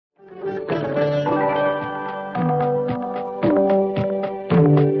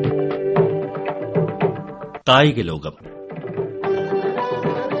കായികലോകം.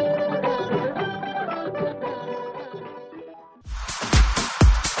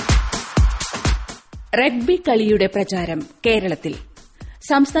 Rugby കളിയുടെ പ്രചാരം കേരളത്തിൽ.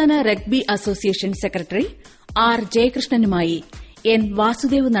 സംസ്ഥാന rugby association secretary R ജയകൃഷ്ണനുമായി N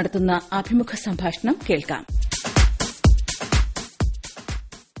Vasudev നടത്തുന്ന അഭിമുഖ സംഭാഷണം കേൾക്കാം.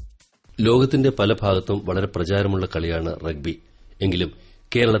 ലോകത്തിന്റെ പല ഭാഗത്തും വളരെ പ്രചാരമുള്ള കളിയാണ് റഗ്ബി. എങ്കിലും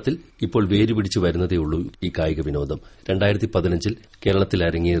കേരളത്തിൽ ഇപ്പോൾ വേരുപിടിച്ചു വരുന്നതേയുള്ളൂ ഈ കായിക വിനോദം. 2015 കേരളത്തിൽ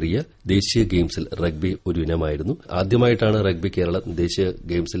അരങ്ങേറിയ ദേശീയ ഗെയിംസിൽ റഗ്ബി ഒരു ഇനമായിരുന്നു. ആദ്യമായിട്ടാണ് റഗ്ബി കേരളം ദേശീയ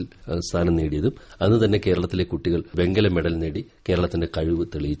ഗെയിംസിൽ സ്ഥാനം നേടിയതും. അന്ന് തന്നെ കേരളത്തിലെ കുട്ടികൾ വെങ്കല മെഡൽ നേടി കേരളത്തിന്റെ കഴിവ്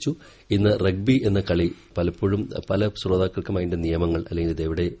തെളിയിച്ചു. ഇന്ന് റഗ്ബി എന്ന കളി പലപ്പോഴും പല ശ്രോതാക്കൾക്കും അതിന്റെ നിയമങ്ങൾ അല്ലെങ്കിൽ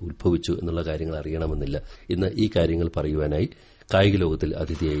ഇതെവിടെ ഉത്ഭവിച്ചു എന്നുള്ള കാര്യങ്ങൾ അറിയണമെന്നില്ല. ഇന്ന് ഈ കാര്യങ്ങൾ പറയുവാനായി കായിക ലോകത്തിൽ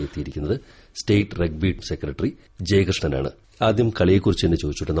അതിഥിയായി എത്തിയിരിക്കുന്നത് സ്റ്റേറ്റ് റഗ്ബി സെക്രട്ടറി ജയകൃഷ്ണനാണ്. ആദ്യം കളിയെക്കുറിച്ച് തന്നെ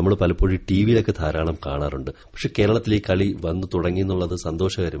ചോദിച്ചോട്ടെ. നമ്മൾ പലപ്പോഴും ടിവിയിലൊക്കെ ധാരാളം കാണാറുണ്ട്. പക്ഷെ കേരളത്തിൽ ഈ കളി വന്നു തുടങ്ങി എന്നുള്ളത്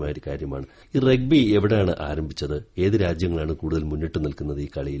സന്തോഷകരമായ ഒരു കാര്യമാണ്. ഈ റഗ്ബി എവിടെയാണ് ആരംഭിച്ചത്? ഏത് രാജ്യങ്ങളാണ് കൂടുതൽ മുന്നിട്ട് നിൽക്കുന്നത് ഈ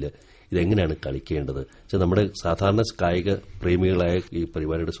കളിയിൽ? ഇതെങ്ങനെയാണ് കളിക്കേണ്ടത്? നമ്മുടെ സാധാരണ കായിക പ്രേമികളായ ഈ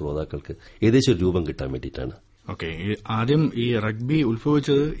പരിപാടിയുടെ ശ്രോതാക്കൾക്ക് ഏകദേശം ഒരു രൂപം കിട്ടാൻ വേണ്ടിയിട്ടാണ്. ഓക്കെ, ആദ്യം ഈ റഗ്ബി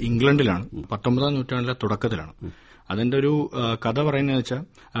ഉത്ഭവിച്ചത് ഇംഗ്ലണ്ടിലാണ്. 19ാം നൂറ്റാണ്ടിലെ തുടക്കത്തിലാണ്. അതിന്റെ ഒരു കഥ പറയുന്നതെന്ന് വെച്ചാൽ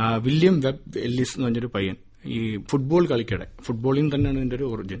വില്യം വെബ് എല്ലിസ് എന്ന് പറഞ്ഞൊരു പയ്യൻ ഈ ഫുട്ബോൾ കളിക്കിടെ, ഫുട്ബോളിൽ തന്നെയാണ് ഇതിന്റെ ഒരു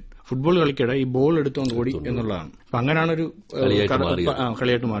ഒറിജിൻ, ഫുട്ബോൾ കളിക്കിടെ ഈ ബോൾ എടുത്തുകൊണ്ട് ഓടി എന്നുള്ളതാണ്. അപ്പൊ അങ്ങനെയാണ് ഒരു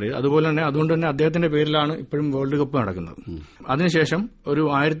കളിയായിട്ട് മാറിയത്. അതുപോലെ തന്നെ അതുകൊണ്ട് തന്നെ അദ്ദേഹത്തിന്റെ പേരിലാണ് ഇപ്പോഴും വേൾഡ് കപ്പ് നടക്കുന്നത്. അതിനുശേഷം ഒരു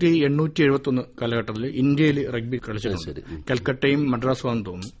 1871 കാലഘട്ടത്തിൽ ഇന്ത്യയിൽ റഗ്ബി കളിച്ചിട്ടുണ്ട്. കൽക്കട്ടയും മദ്രാസും ആണെന്ന്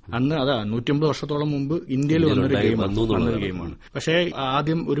തോന്നുന്നു. അന്ന് 150 വർഷത്തോളം മുമ്പ് ഇന്ത്യയിൽ വന്നൊരു ഗെയിമാണ്. പക്ഷേ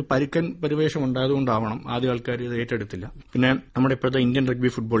ആദ്യം ഒരു പരിക്കൻ പരിവേഷം ഉണ്ടായതുകൊണ്ടാവണം ആദ്യം ആൾക്കാർ ഇത് ഏറ്റെടുത്തില്ല. പിന്നെ നമ്മുടെ ഇപ്പോഴത്തെ ഇന്ത്യൻ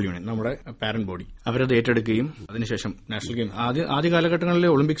റഗ്ബി ഫുട്ബോൾ യൂണിയൻ, നമ്മുടെ പാരന്റ് ബോഡി, അവരത് ഏറ്റെടുക്കുകയും അതിനുശേഷം നാഷണൽ ഗെയിം ആദ്യ കാലഘട്ടങ്ങളിൽ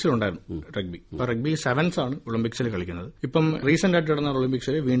ഒളിമ്പിക്സിൽ ഉണ്ടായിരുന്നു റഗ്ബി. ഇപ്പൊ റഗ്ബി സെവൻസ് ആണ് ഒളിമ്പിക്സിൽ കളിക്കുന്നത്. ഇപ്പം റീസെന്റ് ആയിട്ട് നടന്ന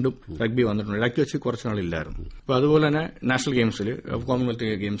ഒളിമ്പിക്സിൽ വീണ്ടും റഗ്ബി വന്നിട്ടുണ്ട്. ഇടയ്ക്ക് വെച്ച് കുറച്ച് നാളില്ലായിരുന്നു. അപ്പൊ അതുപോലെ തന്നെ നാഷണൽ ഗെയിംസിൽ, കോമൺവെൽത്ത്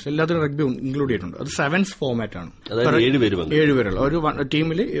ഗെയിംസ് എല്ലാത്തിലും റഗ്ബി ഇൻക്ലൂഡ് ചെയ്തിട്ടുണ്ട്. അത് സെവൻസ് ഫോമാറ്റ് ആണ്. 7 പേരുള്ള ഒരു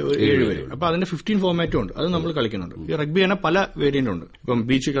ടീമിൽ 7 പേര്. അപ്പൊ അതിന്റെ 15 ഫോമാറ്റും ഉണ്ട്. അത് നമ്മൾ കളിക്കുന്നുണ്ട്. ഈ റഗ്ബി തന്നെ പല വേരിയന്റ് ഉണ്ട്. ഇപ്പം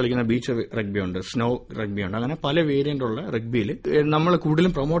ബീച്ച് കളിക്കുന്ന ബീച്ച് റഗ്ബി ഉണ്ട്, സ്നോ റഗ്ബി ഉണ്ട്. അങ്ങനെ പല വേരിയന്റ് ഉള്ള റഗ്ബിയിൽ നമ്മൾ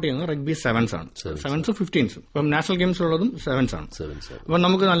കൂടുതലും പ്രൊമോട്ട് ചെയ്യുന്നത് റഗ്ബി സെവൻസ് ആണ്. 7s 15s. ഇപ്പം നാഷണൽ ഗെയിംസിലുള്ളതും 7s ആണ്. അപ്പൊ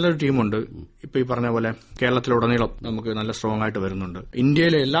നമുക്ക് നല്ലൊരു ടീമുണ്ട്. ഇപ്പൊ ഈ പറഞ്ഞ പോലെ കേരളത്തിലുടനീളം നമുക്ക് നല്ല സ്ട്രോങ് ആയിട്ട് വരുന്നുണ്ട്.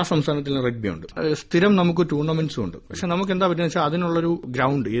 ഇന്ത്യയിലെ എല്ലാ സംസ്ഥാനത്തിലും റഗ്ബി ഉണ്ട്. സ്ഥിരം നമുക്ക് ടൂർണമെന്റ്സും ഉണ്ട്. പക്ഷെ നമുക്ക് എന്താ പറ്റുന്ന വെച്ചാൽ അതിനുള്ളൊരു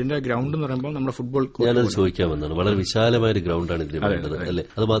ഗ്രൗണ്ട്, ഇതിന്റെ ഗ്രൗണ്ട് എന്ന് പറയുമ്പോൾ നമ്മുടെ ഫുട്ബോൾ ഞാനത് ചോദിക്കാമെന്നാണ്. വളരെ വിശാലമായ ഒരു ഗ്രൗണ്ടാണ് ഇതിന് വേണ്ടത് അല്ലെ?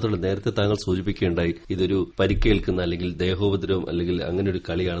 അത് മാത്രമല്ല, നേരത്തെ താങ്കൾ സൂചിപ്പിക്കുകയുണ്ടായി ഇതൊരു പരിക്കേൽക്കുന്ന അല്ലെങ്കിൽ ദേഹോപദ്രവം അല്ലെങ്കിൽ അങ്ങനെ ഒരു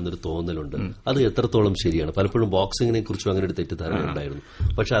കളിയാണെന്നൊരു തോന്നലുണ്ട്. അത് എത്രത്തോളം ശരിയാണ്? പലപ്പോഴും ബോക്സിങ്ങിനെ കുറിച്ചും അങ്ങനെ ഒരു തെറ്റിദ്ധാരണ ഉണ്ടായിരുന്നു.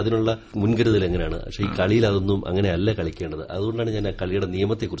 പക്ഷെ അതിനുള്ള മുൻകരുതൽ എങ്ങനെയാണ്? പക്ഷെ ഈ കളിയിൽ അതൊന്നും അങ്ങനെയല്ല കളിക്കേണ്ടത്. അതുകൊണ്ടാണ് ഞാൻ ആ കളിയുടെ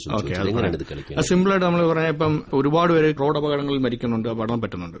നിയമത്തെക്കുറിച്ച് ചോദിച്ചത്. എങ്ങനെയാണ് ഇത് കളിക്കുന്നത്? സിമ്പിളായിട്ട് നമ്മൾ പറഞ്ഞാൽ ഇപ്പം ഒരുപാട് പേര് റോഡ് അപകടങ്ങളിൽ മരിക്കുന്നുണ്ട്, അപകടം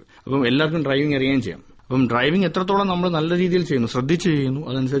പറ്റുന്നുണ്ട്. അപ്പം എല്ലാവർക്കും ഡ്രൈവിംഗ് അറിയുകയും ചെയ്യാം. അപ്പം ഡ്രൈവിംഗ് എത്രത്തോളം നമ്മൾ നല്ല രീതിയിൽ ചെയ്യുന്നു, ശ്രദ്ധിച്ച് ചെയ്യുന്നു,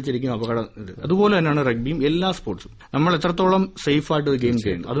 അതനുസരിച്ചിരിക്കും അപകടം. അതുപോലെ തന്നെയാണ് റഗ്ബിയും എല്ലാ സ്പോർട്സും. നമ്മൾ എത്രത്തോളം സേഫായിട്ട് ഗെയിം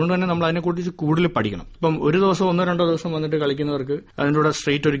ചെയ്യുന്നു. അതുകൊണ്ട് തന്നെ നമ്മൾ അതിനെക്കുറിച്ച് കൂടുതൽ പഠിക്കണം. ഇപ്പം ഒരു ദിവസം 1-2 ദിവസം വന്നിട്ട് കളിക്കുന്നവർക്ക് അതിൻ്റെ കൂടെ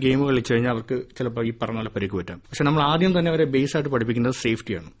സ്ട്രേറ്റ് ഒരു ഗെയിം കളിച്ചു കഴിഞ്ഞാൽ അവർക്ക് ചിലപ്പോൾ ഈ പറഞ്ഞ പോലെ പരിക്ക് പറ്റാം. പക്ഷെ നമ്മൾ ആദ്യം തന്നെ അവരെ ബേസ് ആയിട്ട് പഠിപ്പിക്കുന്നത്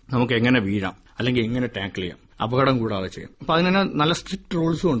സേഫ്റ്റിയാണ്. നമുക്ക് എങ്ങനെ വീഴാം അല്ലെങ്കിൽ എങ്ങനെ ടാക്കിൾ ചെയ്യാം, അപകടം കൂടാതെ ചെയ്യാം. അപ്പൊ അതിന് നല്ല സ്ട്രിക്ട്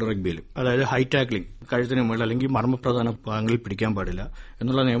റൂൾസും ഉണ്ട് റഗ്ബിയിൽ. അതായത് ഹൈ ടാക്ലിംഗ്, കഴുത്തിന് മുകളിൽ അല്ലെങ്കിൽ മർമ്മപ്രധാന ഭാഗങ്ങളിൽ പിടിക്കാൻ പാടില്ല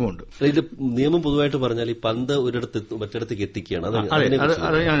എന്നുള്ള നിയമമുണ്ട്. ഇത് നിയമം പൊതുവായിട്ട് പറഞ്ഞാൽ ഈ പന്ത് മറ്റിടത്തേക്ക് എത്തിക്കുകയാണ്.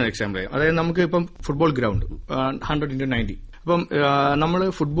 അത് ഞാൻ എക്സാമ്പിൾ ചെയ്യാം. അതായത് നമുക്ക് ഇപ്പം ഫുട്ബോൾ ഗ്രൗണ്ട് 100x90. അപ്പം നമ്മൾ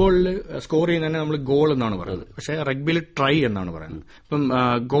ഫുട്ബോളിൽ സ്കോർ ചെയ്യുന്നതിനെ നമ്മൾ ഗോൾ എന്നാണ് പറയുന്നത്. പക്ഷേ റഗ്ബിയിൽ ട്രൈ എന്നാണ് പറയുന്നത്. ഇപ്പം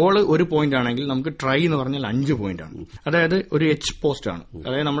ഗോള് 1 പോയിന്റ് ആണെങ്കിൽ നമുക്ക് ട്രൈ എന്ന് പറഞ്ഞാൽ 5 പോയിന്റ് ആണ്. അതായത് ഒരു എച്ച് പോസ്റ്റ് ആണ്.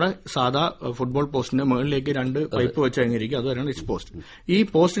 അതായത് നമ്മുടെ സാധാ ഫുട്ബോൾ പോസ്റ്റിന്റെ മുകളിലേക്ക് 2 പൈപ്പ് വെച്ച് കഴിഞ്ഞിരിക്കും. അത് തന്നെയാണ് എച്ച് പോസ്റ്റ്. ഈ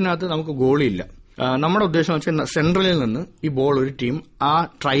പോസ്റ്റിനകത്ത് നമുക്ക് ഗോളിയില്ല. നമ്മുടെ ഉദ്ദേശം വെച്ചാൽ സെൻട്രലിൽ നിന്ന് ഈ ബോൾ ഒരു ടീം ആ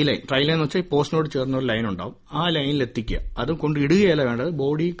ട്രൈ ലൈൻ എന്ന് വെച്ചാൽ ഈ പോസ്റ്റിനോട് ചേർന്ന ഒരു ലൈൻ ഉണ്ടാവും, ആ ലൈനിൽ എത്തിക്കുക. അത് കൊണ്ട് ഇടുകയല്ല വേണ്ടത്,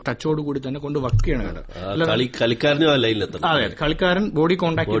 ബോഡി ടച്ചോട് കൂടി തന്നെ കൊണ്ട് വയ്ക്കുകയാണ് വേണ്ടത്. അതെ, കളിക്കാരൻ ബോഡി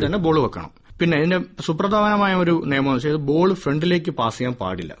കോൺടാക്ട് ചെയ്ത് തന്നെ ബോൾ വെക്കണം. പിന്നെ ഇതിന്റെ സുപ്രധാനമായ ഒരു നിയമം വെച്ചാൽ ബോൾ ഫ്രണ്ടിലേക്ക് പാസ് ചെയ്യാൻ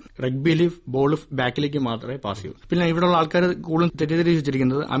പാടില്ല. റഗ്ബിയിൽ ബോൾ ബാക്കിലേക്ക് മാത്രമേ പാസ് ചെയ്യൂ. പിന്നെ ഇവിടെയുള്ള ആൾക്കാർ കൂടുതലും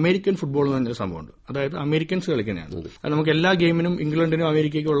തെറ്റിദ്ധരിച്ചിരിക്കുന്നത് അമേരിക്കൻ ഫുട്ബോൾ എന്ന് പറഞ്ഞ സംഭവമുണ്ട്. അതായത് അമേരിക്കൻസ് കളിക്കുന്നതാണ്. അത് നമുക്ക് എല്ലാ ഗെയിമിനും ഇംഗ്ലണ്ടിനും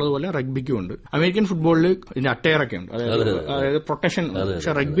അമേരിക്കയ്ക്കും ഉള്ളതുപോലെ റഗ്ബിക്കും ഉണ്ട്. അമേരിക്കൻ ഫുട്ബോളിൽ ഇതിന്റെ അട്ടയറൊക്കെ ഉണ്ട്, അതായത് പ്രൊട്ടക്ഷൻ.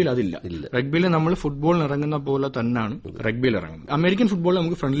 പക്ഷെ റഗ്ബിയിൽ അതില്ല. റഗ്ബിയിൽ നമ്മൾ ഫുട്ബോളിന് ഇറങ്ങുന്ന പോലെ തന്നെയാണ് റഗ്ബിയിൽ ഇറങ്ങുന്നത്. അമേരിക്കൻ ഫുട്ബോളിൽ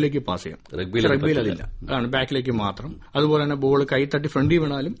നമുക്ക് ഫ്രണ്ടിലേക്ക് പാസ് ചെയ്യാം, റഗ്ബിയിൽ അതില്ല. അതാണ് ബാക്കിലേക്ക് മാത്രം. അതുപോലെ തന്നെ ബോൾ കൈ തട്ടി ഫ്രണ്ടിൽ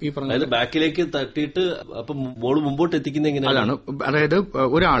വീണാലും ഈ പറഞ്ഞ ബാക്കിലേക്ക് തട്ടിയിട്ട് ബോൾ മുമ്പോട്ട് എത്തിക്കുന്ന അതാണ്. അതായത്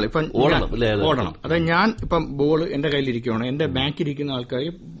ഒരാൾ ഇപ്പം ഓടണം. അതായത് ഞാൻ ഇപ്പം ബോൾ എന്റെ കയ്യിലിരിക്കുകയാണ്, എന്റെ ബാക്കിലിരിക്കുന്ന ആൾക്കാർ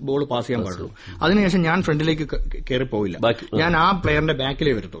ബോൾ പാസ് ചെയ്യാൻ പാടുള്ളൂ. അതിനുശേഷം ഞാൻ ഫ്രണ്ടിലേക്ക് കയറി പോയില്ല, ഞാൻ ആ പ്ലെയറിന്റെ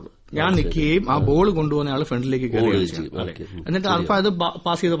ബാക്കിലേ വരത്തുള്ളൂ. ഞാൻ നിൽക്കുകയും ആ ബോൾ കൊണ്ടുപോകുന്ന ആൾ ഫ്രണ്ടിലേക്ക് കയറുകയും ചെയ്യും. എന്നിട്ട് അല്പം അത്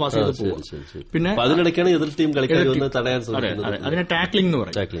പാസ് ചെയ്ത് പോകും. പിന്നെ അതിനിടയ്ക്കാണ് എതിർ ടീം തടയാൻ അതിനെ ടാക്ലിംഗ് എന്ന്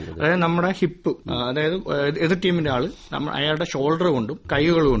പറയും. അതായത് നമ്മുടെ ഹിപ്പ്, അതായത് എതിർ ടീമിന്റെ ആള് അയാളുടെ ഷോൾഡർ കൊണ്ടും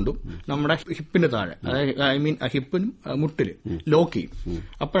കൈകൾ കൊണ്ടും നമ്മുടെ ഹിപ്പിന് താഴെ, അതായത് ഐ മീൻ ഹിപ്പിനും മുട്ടില് ലോക്ക് ചെയ്യും.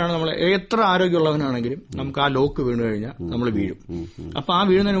 അപ്പോഴാണ് നമ്മൾ എത്ര ആരോഗ്യമുള്ളവനാണെങ്കിലും നമുക്ക് ആ ലോക്ക് വീണ് കഴിഞ്ഞാൽ നമ്മൾ വീഴും. അപ്പൊ ആ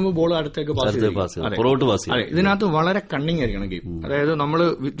വീഴുന്നതിന് മുമ്പ് ബോൾ അടുത്തേക്ക് പാസ് ചെയ്യും. അതെ, ഇതിനകത്ത് വളരെ കണ്ണിങ് ആയിരിക്കണം ഗെയിം. അതായത് നമ്മൾ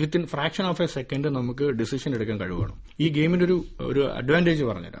within fraction of A second നമുക്ക് ഡിസിഷൻ എടുക്കാൻ കഴിവാണ്. ഈ ഗെയിമിന്റെ ഒരു അഡ്വാൻറ്റേജ്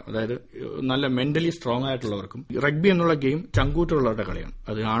പറഞ്ഞുതരാം. അതായത് നല്ല മെന്റലി സ്ട്രോങ് ആയിട്ടുള്ളവർക്കും റഗ്ബി എന്നുള്ള ഗെയിം ചങ്കൂറ്റുള്ളവരുടെ കളിയാണ്.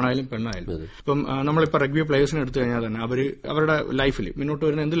 അത് ആണായാലും പെണ്ണായാലും. ഇപ്പം നമ്മളിപ്പോ റഗ്ബി പ്ലേയേഴ്സിനെ എടുത്തു കഴിഞ്ഞാൽ തന്നെ അവരുടെ ലൈഫിൽ മുന്നോട്ട്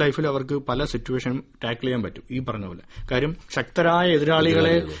വരുന്ന എന്ത് ലൈഫിലും അവർക്ക് പല സിറ്റുവേഷനും ടാക്കിൾ ചെയ്യാൻ പറ്റും. ഈ പറഞ്ഞ പോലെ കാര്യം ശക്തരായ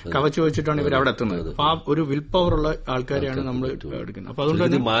എതിരാളികളെ കവച്ചു വെച്ചിട്ടാണ് ഇവർ അവിടെ എത്തുന്നത്. അപ്പൊ ആ ഒരു വിൽ പവർ ഉള്ള ആൾക്കാരെയാണ് നമ്മൾ എടുക്കുന്നത്. അപ്പൊ അതുകൊണ്ട്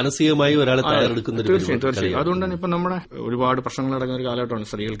തന്നെ മാനസികമായി ഒരാളെ തീർച്ചയായും അതുകൊണ്ട് തന്നെ ഇപ്പൊ നമ്മുടെ ഒരുപാട് പ്രശ്നങ്ങൾ നടക്കുന്ന ഒരു കാലഘട്ടമാണ്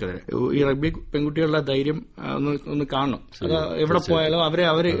സ്ത്രീകൾക്കെതിരെ. ഈ റഗ്ബി പെൺകുട്ടികളുടെ ധൈര്യം ഒന്ന് കാണണം. അത് എവിടെ പോയാലും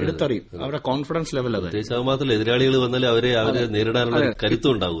അവരെ എടുത്തറിയും. അവരുടെ കോൺഫിഡൻസ് ലെവൽ അത് മാത്രമല്ല, എതിരാളികൾ വന്നാൽ അവരെ നേരിടാനുള്ള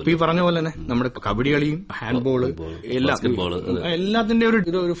കരുത്തും ഉണ്ടാവും. ഈ പറഞ്ഞ പോലെ തന്നെ നമ്മുടെ കബഡി കളിയും ഹാൻഡ്ബോൾ എല്ലാത്തിന്റെ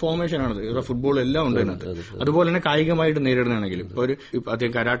ഒരു ഫോർമേഷൻ ആണ്. ഫുട്ബോൾ എല്ലാം ഉണ്ട് അതിനകത്ത്. അതുപോലെ തന്നെ കായികമായിട്ട് നേരിടുന്നതാണെങ്കിലും ഇപ്പൊ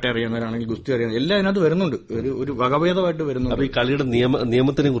അധികം കരാട്ടെ അറിയുന്നവരാണെങ്കിൽ ഗുസ്തി അറിയുന്ന എല്ലാം അതിനകത്ത് വരുന്നുണ്ട്. ഒരു വകഭേദമായിട്ട് വരുന്നുണ്ട്. അപ്പൊ ഈ കളിയുടെ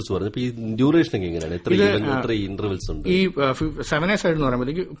നിയമത്തിനെ കുറിച്ച് പറഞ്ഞു. ഈ ഡ്യൂറേഷൻ എങ്ങനെയാണ്? എത്ര ഇന്റർവെൽസ് ഉണ്ട്? ഈ 7 സൈഡ് എന്ന്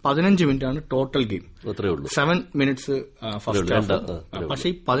പറയുമ്പോഴത്തേക്ക് 15 മിനിറ്റ് ആണ് total game. 7 minutes first half. പക്ഷെ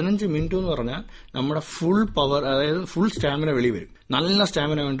ഈ 15 മിനിറ്റ് എന്ന് പറഞ്ഞാൽ നമ്മുടെ ഫുൾ പവർ, അതായത് ഫുൾ സ്റ്റാമിന വെളി വരും. നല്ല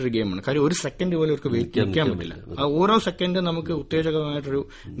സ്റ്റാമിന വേണ്ട ഒരു ഗെയിമാണ്. കാര്യം ഒരു സെക്കൻഡ് പോലും അവർക്ക് വെയിക്കാൻ പറ്റില്ല. ഓരോ സെക്കൻഡ് നമുക്ക് ഉത്തേജകമായിട്ടൊരു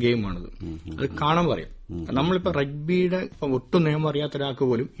ഗെയിമാണിത്. അത് കാണാൻ പറയാം. നമ്മളിപ്പോ റഗ്ബിയുടെ ഒട്ടും നിയമം അറിയാത്ത ഒരാൾക്ക്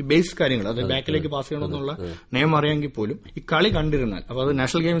പോലും ഈ ബേസ് കാര്യങ്ങൾ, അത് ബാക്കിലേക്ക് പാസ് ചെയ്യണമെന്നുള്ള നിയമം അറിയാമെങ്കിൽ പോലും ഈ കളി കണ്ടിരുന്നാൽ, അപ്പൊ അത്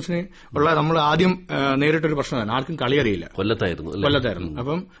നാഷണൽ ഗെയിംസിന് ഉള്ള നമ്മൾ ആദ്യം നേരിട്ടൊരു പ്രശ്നമാണ്. ആർക്കും കളി അറിയില്ല. കൊല്ലത്തായിരുന്നു.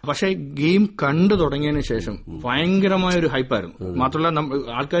 അപ്പം പക്ഷെ ഗെയിം കണ്ടു തുടങ്ങിയതിന് ശേഷം ഭയങ്കരമായ ഒരു ഹൈപ്പായിരുന്നു. മാത്രമല്ല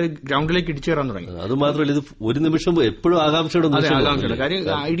ആൾക്കാർ ഗ്രൗണ്ടിലേക്ക് ഇടിച്ചു കയറാൻ തുടങ്ങി. അത് മാത്രമല്ല, ഇത് ഒരു നിമിഷം എപ്പോഴും ആകാംക്ഷയുടെ കാര്യം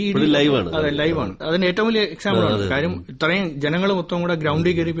ലൈവാണ്. അതിന് ഏറ്റവും വലിയ എക്സാമ്പിൾ ആണ്. കാര്യം ഇത്രയും ജനങ്ങൾ മൊത്തം കൂടെ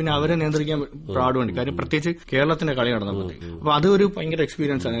ഗ്രൗണ്ടിൽ കയറി പിന്നെ അവരെ നിയന്ത്രിക്കാൻ പാടുണ്ട്. കാര്യം പ്രത്യേകിച്ച് കേരളത്തിന്റെ കളി നടന്നപ്പോഴേ. അപ്പൊ അതൊരു ഭയങ്കര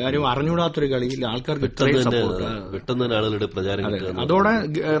എക്സ്പീരിയൻസ് ആണ്. കാര്യം അറിഞ്ഞൂടാത്തൊരു കളിയിൽ ആൾക്കാർക്ക് ഇത്രയും സപ്പോർട്ട്, ആളുകളുടെ പ്രചാരം. അതോടെ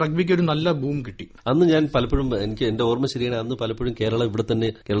റഗ്ബിക്ക് ഒരു നല്ല ബൂം കിട്ടി. അന്ന് ഞാൻ പലപ്പോഴും, എനിക്ക് എന്റെ ഓർമ്മ ശരിയാണ്, അന്ന് പലപ്പോഴും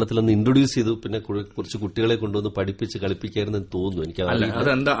കേരളത്തിൽ അന്ന് ഇൻട്രൊഡ്യൂസ് ചെയ്തു. പിന്നെ കുറച്ച് കുട്ടികളെ കൊണ്ടുവന്ന് പഠിപ്പിച്ച് കളിപ്പിക്കായിരുന്നു തോന്നുന്നു. എനിക്ക്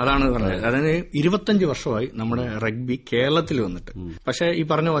അതാണ് പറഞ്ഞത്. അതായത് 25 വർഷമായി നമ്മുടെ റഗ്ബി കേരളത്തിൽ വന്നിട്ട്. പക്ഷെ ഈ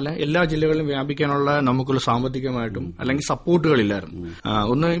പറഞ്ഞ പോലെ എല്ലാ ജില്ലകളിലും വ്യാപിക്കാനുള്ള നമുക്കുള്ള സാമ്പത്തികമായിട്ടും അല്ലെങ്കിൽ സപ്പോർട്ടുകളില്ലായിരുന്നു.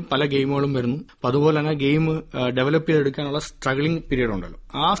 ഒന്ന് പല ഗെയിമുകളും വരുന്നു. അതുപോലെ തന്നെ ഗെയിം ഡെവലപ്പ് ചെയ്തെടുക്കാനുള്ള സ്ട്രഗ്ലിംഗ് പീരീഡ് ഉണ്ടല്ലോ.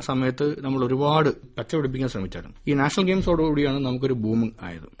 ആ സമയത്ത് നമ്മൾ ഒരുപാട് പച്ചപിടിപ്പിക്കാൻ ശ്രമിച്ചായിരുന്നു. ഈ നാഷണൽ ഗെയിംസോടുകൂടിയാണ് നമുക്കൊരു ബൂമിംഗ്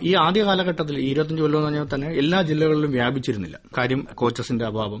ആയത്. ഈ ആദ്യ കാലഘട്ടത്തിൽ 25 കൊല്ലം എന്ന് പറഞ്ഞാൽ തന്നെ എല്ലാ ജില്ലകളിലും വ്യാപിച്ചിരുന്നില്ല. കാര്യം കോച്ചസിന്റെ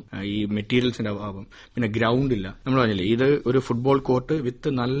അഭാവം, ഈ മെറ്റീരിയൽസിന്റെ അഭാവം, പിന്നെ ഗ്രൗണ്ട് ഇല്ല. നമ്മൾ പറഞ്ഞില്ലേ, ഇത് ഒരു ഫുട്ബോൾ കോർട്ട്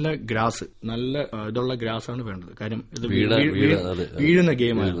വിത്ത് നല്ല ഗ്രാസ്, നല്ല ഇതുള്ള ഗ്രാസ് ആണ് വേണ്ടത്. കാര്യം ഇത് വീഴുന്ന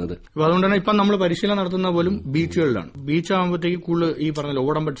ഗെയിമായിരുന്നു. അപ്പൊ അതുകൊണ്ട് തന്നെ ഇപ്പം നമ്മൾ പരിശീലനം നടത്തുന്ന പോലും ബീച്ചുകളിലാണ്. ബീച്ച് ആകുമ്പോഴത്തേക്ക് കൂടുതൽ ഈ പറഞ്ഞ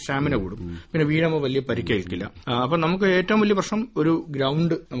ഓടുമ്പോൾ സ്റ്റാമിന കൂടും. പിന്നെ വീഴുമ്പോൾ വലിയ പരിക്കേൽക്കില്ല. അപ്പൊ നമുക്ക് ഏറ്റവും വലിയ പ്രശ്നം ഒരു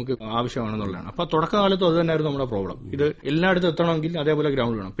ഗ്രൗണ്ട് നമുക്ക് ആവശ്യമാണെന്നുള്ളതാണ്. അപ്പൊ തുടക്കകാലത്തും അത് തന്നെയായിരുന്നു നമ്മുടെ പ്രോബ്ലം. ഇത് എല്ലായിടത്തും എത്തണമെങ്കിൽ അതേപോലെ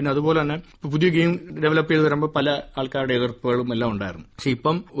ഗ്രൗണ്ട് വേണം. പിന്നെ അതുപോലെ തന്നെ പുതിയ ഗെയിം ഡെവലപ്പ് ചെയ്ത് വരുമ്പോൾ പല ആൾക്കാരുടെ എതിർപ്പുകളും എല്ലാം ഉണ്ടായിരുന്നു. പക്ഷെ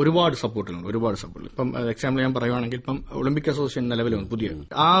ഇപ്പം ഒരുപാട് സപ്പോർട്ടുകളുണ്ട്. ഇപ്പം എക്സാമ്പിൾ ഞാൻ പറയുവാണെങ്കിൽ ഇപ്പം ഒളിമ്പിക് അസോസിയേഷൻ നിലവിലുണ്ട് പുതിയ.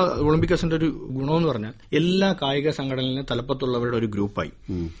 ആ ഒളിമ്പിക്സിന്റെ ഒരു ഗുണമെന്ന് പറഞ്ഞാൽ എല്ലാ കായിക സംഘടനയിലും തലപ്പത്തുള്ളവരുടെ ഒരു ഗ്രൂപ്പായി.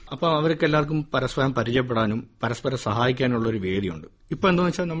 അപ്പൊ അവർക്ക് എല്ലാവർക്കും പരസ്പരം പരിചയപ്പെടാനും പരസ്പരം സഹായിക്കാനുള്ള ഒരു വേദിയുണ്ട്. ഇപ്പൊ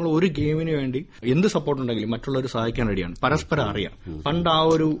എന്താണെന്ന് വെച്ചാൽ നമ്മൾ ഒരു ഗെയിമിന് വേണ്ടി എന്ത് സപ്പോർട്ട് ഉണ്ടെങ്കിലും മറ്റുള്ളവർ സഹായിക്കാൻ റെഡിയാണ്. പരസ്പരം അറിയാം. പണ്ട് ആ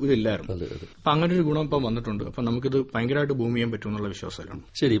ഒരു ഇതില്ലായിരുന്നു. അപ്പൊ അങ്ങനെ ഒരു ഗുണം ഇപ്പം വന്നിട്ടുണ്ട്. അപ്പൊ നമുക്കിത് ഭയങ്കരമായിട്ട് ബൂം ചെയ്യാൻ പറ്റും എന്നുള്ള വിശ്വാസമാണ്.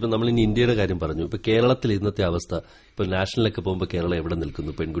 ശരി, ഇപ്പൊ നമ്മൾ ഇനി ഇന്ത്യയുടെ കാര്യം പറഞ്ഞു. ഇപ്പൊ കേരളത്തിൽ ഇന്നത്തെ അവസ്ഥ, ഇപ്പൊ നാഷണലൊക്കെ പോകുമ്പോൾ കേരളം എവിടെ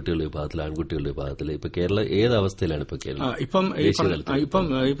നിൽക്കുന്നു? പെൺകുട്ടികളുടെ വിഭാഗത്തിൽ, ആൺകുട്ടികളുടെ വിഭാഗത്തിൽ ഇപ്പൊ കേരളം ഏത് അവസ്ഥയിലാണ് ഇപ്പൊ കേരളം? ഇപ്പം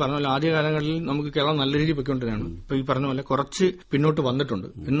ഈ പറഞ്ഞ പോലെ ആദ്യകാലങ്ങളിൽ നമുക്ക് കേരളം നല്ല രീതിയിൽ പൊയ്ക്കൊണ്ടിരുന്നതാണ്. ഇപ്പൊ ഈ പറഞ്ഞ പോലെ കുറച്ച് പിന്നോട്ട് വന്നിട്ടുണ്ട്.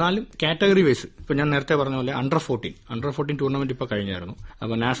 എന്നാലും കാറ്റഗറി വൈസ് ഇപ്പൊ ഞാൻ നേരത്തെ പറഞ്ഞ പോലെ അണ്ടർ 14 ടൂർണമെന്റ് ഇപ്പൊ കഴിഞ്ഞായിരുന്നു.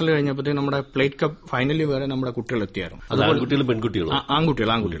 അപ്പൊ നാഷണൽ കഴിഞ്ഞപ്പോഴത്തേക്ക് നമ്മുടെ പ്ലേറ്റ് കപ്പ് ഫൈനലിൽ വരെ നമ്മുടെ കുട്ടികൾ എത്തിയായിരുന്നു. ആൺകുട്ടികളും പെൺകുട്ടികളും. ആൺകുട്ടികൾ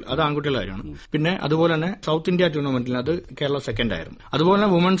അത് ആൺകുട്ടികളായിരുന്നു. പിന്നെ അതുപോലെ തന്നെ സൗത്ത് ഇന്ത്യ ടൂർണമെന്റിൽ അത് കേരളം സെക്കൻഡ് ആയിരുന്നു. അതുപോലെ തന്നെ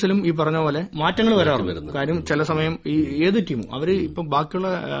വുമൻസിലും ഈ പറഞ്ഞ പോലെ മാറ്റങ്ങൾ വരാറുണ്ട്. കാര്യം ചില സമയം ഈ ഏത് ടീമും അവര് ഇപ്പൊ ബാക്കിയുള്ള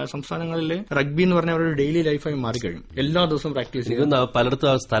സംസ്ഥാനങ്ങളിലെ റഗ്ബി എന്ന് പറഞ്ഞ അവരുടെ ഡെയിലി ലൈഫായി മാറിക്കഴിയും. എല്ലാ ദിവസവും പ്രാക്ടീസ് ചെയ്യും.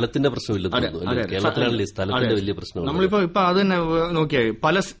 പലയിടത്തും സ്ഥലത്തിന്റെ പ്രശ്നമില്ല. കേരളത്തിലാണല്ലേ സ്ഥലത്തിന്റെ വലിയ പ്രശ്നം. നമ്മളിപ്പോ അത് തന്നെ നോക്കിയാൽ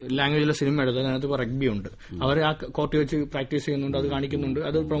പല ലാംഗ്വേജിലെ സിനിമ എടുത്താൽ അതിനകത്ത് ഇപ്പൊ റഗ്ബി ഉണ്ട്. അവർ ആ കോർട്ട് വെച്ച് പ്രാക്ടീസ് ചെയ്യുന്നുണ്ട്. അത് കാണിക്കുന്നുണ്ട്,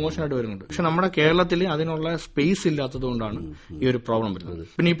 അത് പ്രൊമോഷനായിട്ട് വരുന്നുണ്ട്. പക്ഷെ നമ്മുടെ കേരളത്തിൽ അതിനുള്ള സ്പേസ് ഇല്ലാത്തതുകൊണ്ടാണ് ഈ ഒരു പ്രോബ്ലം വരുന്നത്.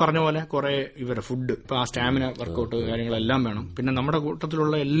 പിന്നെ ഈ പറഞ്ഞ പോലെ കുറെ ഇവരെ ഫുഡ്, ഇപ്പൊ ആ സ്റ്റാമിന വർക്കൗട്ട് കാര്യങ്ങളെല്ലാം വേണം. പിന്നെ നമ്മുടെ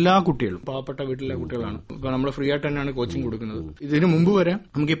കൂട്ടത്തിലുള്ള എല്ലാ കുട്ടികളും പാവപ്പെട്ട വീട്ടിലെ കുട്ടികളാണ്. ഇപ്പൊ നമ്മൾ ഫ്രീ ആയിട്ട് തന്നെയാണ് കോച്ചിങ് കൊടുക്കുന്നത്. ഇതിനു മുമ്പ് വരെ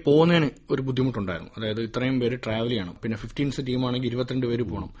നമുക്ക് ഈ പോകുന്നതിന് ഒരു ബുദ്ധിമുട്ടുണ്ടായിരുന്നു. അതായത് ഇത്രയും പേര് ട്രാവൽ ചെയ്യണം. പിന്നെ 15 ടീമാണെങ്കിൽ 22 പേര്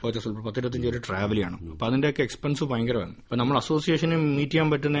പോകണം. 10-25 പേര് ട്രാവൽ ചെയ്യണം. അപ്പൊ അതിന്റെയൊക്കെ എക്സ്പെൻസ് ഭയങ്കരമാണ്. അപ്പൊ നമ്മൾ അസോസിയേഷന് മീറ്റ് ചെയ്യാൻ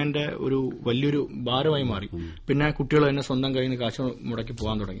പറ്റുന്നതിന്റെ ഒരു വലിയൊരു ഭാരമായി മാറി. പിന്നെ കുട്ടികൾ തന്നെ സ്വന്തം കയ്യിൽ നിന്ന് കാശ് മുടക്കി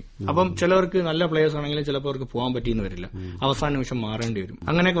പോകാൻ തുടങ്ങി. അപ്പം ചിലവർക്ക് നല്ല പ്ലേയേഴ്സ് ആണെങ്കിലും ചിലപ്പോൾ അവർക്ക് പോകാൻ പറ്റിയെന്ന് വരില്ല, അവസാന നിമിഷം മാറേണ്ടി വരും.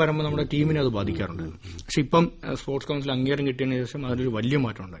 അങ്ങനെയൊക്കെ വരുമ്പോൾ നമ്മുടെ ടീമിനെ അത് ബാധിക്കാറുണ്ടായിരുന്നു. പക്ഷെ ഇപ്പം സ്പോർട്സ് കൌൺസിൽ അംഗീകാരം കിട്ടിയതിനു ശേഷം അതിനൊരു വലിയ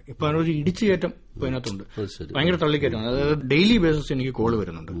മാറ്റം ഉണ്ടായി. ഇപ്പൊ അതിനൊരു ഇടിച്ചുകയറ്റം ഇപ്പൊ അതിനകത്തുണ്ട്, ഭയങ്കര തള്ളിക്കയറ്റമാണ്. അതായത് ഡെയിലി ബേസിസ് എനിക്ക് കോള്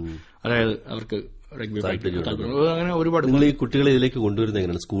വരുന്നുണ്ട്. അതായത് അവർക്ക് അങ്ങനെ ഒരുപാട്. നിങ്ങൾ ഈ കുട്ടികളെ ഇതിലേക്ക് കൊണ്ടുവരുന്നത്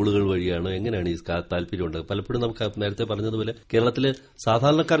എങ്ങനെയാണ്? സ്കൂളുകൾ വഴിയാണ്? എങ്ങനെയാണ് ഈ താല്പര്യം ഉണ്ടാകുക? പലപ്പോഴും നമുക്ക് നേരത്തെ പറഞ്ഞതുപോലെ കേരളത്തിലെ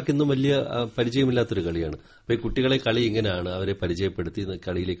സാധാരണക്കാർക്ക് ഇന്നും വലിയ പരിചയമില്ലാത്തൊരു കളിയാണ്. അപ്പൊ ഈ കുട്ടികളെ കളി എങ്ങനെയാണ് അവരെ പരിചയപ്പെടുത്തി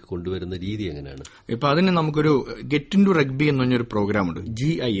കളിയിലേക്ക് കൊണ്ടുവരുന്ന രീതി എങ്ങനെയാണ്? ഇപ്പൊ അതിന് നമുക്കൊരു ഗെറ്റ് ഇൻ ടു റഗ്ബി എന്ന് പറഞ്ഞൊരു പ്രോഗ്രാം ഉണ്ട്,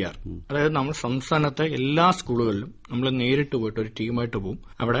 GIR. അതായത് നമ്മൾ സംസ്ഥാനത്തെ എല്ലാ സ്കൂളുകളിലും നമ്മൾ നേരിട്ട് പോയിട്ട് ഒരു ടീമായിട്ട് പോകും.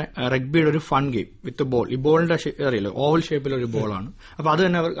 അവിടെ റഗ്ബിയുടെ ഒരു ഫൺ ഗെയിം വിത്ത് ബോൾ. ഈ ബോളിന്റെ അറിയില്ല, ഓവൽ ഷേപ്പിലൊരു ബോളാണ്. അപ്പൊ അത്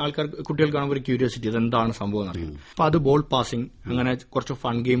തന്നെ ആൾക്കാർ കുട്ടികൾക്ക് കാണുമ്പോൾ ഒരു ക്യൂരിയോസിറ്റി, ഇതെന്താണ് സംഭവം എന്നറിയാം. അപ്പൊ അത് ബോൾ പാസിംഗ്, അങ്ങനെ കുറച്ച്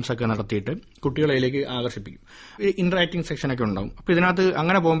ഫൺ ഗെയിംസ് ഒക്കെ നടത്തിയിട്ട് കുട്ടികളതിലേക്ക് ആകർഷിപ്പിക്കും. ഇന്ററാക്ടിംഗ് സെക്ഷൻ ഒക്കെ ഉണ്ടാവും. അപ്പൊ ഇതിനകത്ത്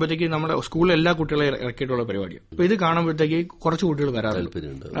അങ്ങനെ പോകുമ്പോഴത്തേക്ക് നമ്മുടെ സ്കൂളിൽ എല്ലാ കുട്ടികളെ ഇറക്കിയിട്ടുള്ള പരിപാടിയാണ്. അപ്പൊ ഇത് കാണുമ്പോഴത്തേക്ക് കുറച്ച് കുട്ടികൾ വരാറുണ്ട്.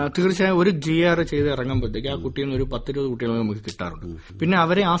 തീർച്ചയായും ഒരു GR ചെയ്ത് ഇറങ്ങുമ്പോഴത്തേക്ക് ആ കുട്ടിയിൽ നിന്ന് ഒരു 10-20 കുട്ടികൾ നമുക്ക് കിട്ടാറുണ്ട്. പിന്നെ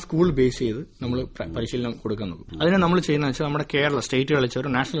അവരെ ആ സ്കൂൾ ബേസ് ചെയ്ത് നമ്മൾ പരിശീലനം കൊടുക്കാൻ നോക്കും. അതിനെ നമ്മൾ ചെയ്യുന്ന വെച്ചാൽ നമ്മുടെ കേരള സ്റ്റേറ്റ് കളിച്ചവർ,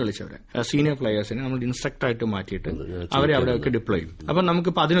 നാഷണൽ കളിച്ചവരെ, സീനിയർ പ്ലെയേഴ്സിനെ നമ്മൾ ഇൻസ്ട്രക്ടർ ആയിട്ട് മാറ്റിയിട്ട് അവരെ അവിടെയൊക്കെ ഡിപ്ലോയ് ചെയ്യും. അപ്പൊ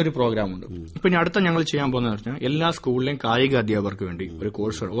നമുക്കിപ്പോൾ അതിനൊരു പ്രോഗ്രാം ഉണ്ട്. ഇപ്പൊ അടുത്ത ഞങ്ങൾ ചെയ്യാൻ പോകുന്നത് വെച്ചാൽ എല്ലാ സ്കൂളിലെയും കായിക അധ്യാപകർക്ക് വേണ്ടി ഒരു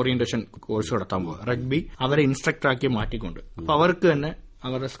കോഴ്സ്, ഓറിയന്റേഷൻ കോഴ്സ് നടത്താൻ പോകുക. റഗ്ബി അവരെ ഇൻസ്ട്രക്ടറാക്കി മാറ്റിക്കൊണ്ട് അപ്പൊ അവർക്ക് തന്നെ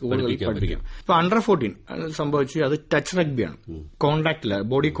അവരുടെ സ്കൂളുകളിൽ പഠിപ്പിക്കാം. ഇപ്പൊ അണ്ടർ 14 സംഭവിച്ചു, അത് ടച്ച് റഗ്ബിയാണ്. കോൺടാക്ടില്ല,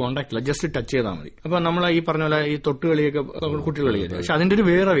 ബോഡി കോൺടാക്ടില്ല, ജസ്റ്റ് ടച്ച് ചെയ്താൽ മതി. അപ്പൊ നമ്മൾ ഈ പറഞ്ഞ പോലെ ഈ തൊട്ടുകളിയൊക്കെ കുട്ടികൾ കളിക്കുക. പക്ഷെ അതിന്റെ ഒരു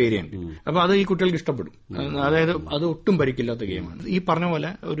വേറെ വേരിയന്റ്. അപ്പൊ അത് ഈ കുട്ടികൾക്ക് ഇഷ്ടപ്പെടും. അതായത് അത് ഒട്ടും പരിക്കില്ലാത്ത ഗെയിമാണ്. ഈ പറഞ്ഞ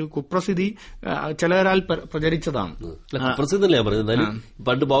പോലെ ഒരു കുപ്രസിദ്ധി ചിലരാൽ പ്രചരിച്ചതാണ്.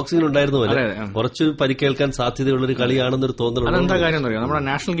 പണ്ട് ബോക്സിംഗ് ഉണ്ടായിരുന്നു പോലെ കുറച്ച് പരിക്കേൽക്കാൻ സാധ്യതയുള്ള ഒരു കളിയാണെന്നൊരു തോന്നൽ. അതെന്താ കാര്യം അറിയാം, നമ്മുടെ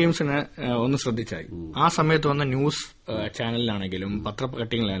നാഷണൽ ഗെയിംസിനെ ഒന്ന് ശ്രദ്ധിച്ചായി ആ സമയത്ത് വന്ന ന്യൂസ് ചാനലിലാണെങ്കിലും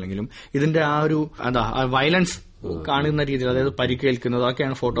പത്രക്കട്ടിങ്ങിലാണെങ്കിലും ഇതിന്റെ ആ ഒരു വയലൻസ് കാണുന്ന രീതിയിൽ, അതായത് പരിക്കേൽക്കുന്നത്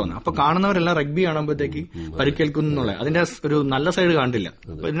അതൊക്കെയാണ് ഫോട്ടോ വന്നത്. അപ്പൊ കാണുന്നവരെല്ലാം റഗ്ബി കാണുമ്പോഴത്തേക്ക് പരിക്കേൽക്കുന്നു എന്നുള്ള അതിന്റെ ഒരു നല്ല സൈഡ് കാണില്ല.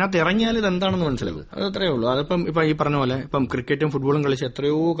 അപ്പൊ ഇതിനകത്ത് ഇറങ്ങിയാൽ ഇത് എന്താണെന്ന് മനസ്സിലാവും. അത് അത്രയേ ഉള്ളൂ. അതിപ്പം ഇപ്പൊ ഈ പറഞ്ഞ പോലെ ഇപ്പം ക്രിക്കറ്റും ഫുട്ബോളും കളിച്ച്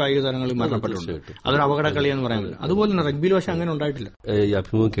എത്രയോ കായിക താരങ്ങൾ മരണപ്പെട്ടിട്ടുണ്ട്. അതൊരു അപകട കളിയെന്ന് പറയാൻ പറ്റില്ല. അതുപോലെ തന്നെ റഗ്ബിയിൽ പക്ഷെ അങ്ങനെ ഉണ്ടായിട്ടില്ല. ഈ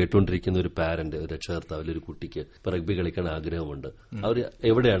അഭിമുഖം കേട്ടുകൊണ്ടിരിക്കുന്ന ഒരു പാരന്റ്, ഒരു രക്ഷകർത്താവ്, ഒരു കുട്ടിക്ക് ഇപ്പൊ റഗ്ബി കളിക്കാൻ ആഗ്രഹമുണ്ട്. അവർ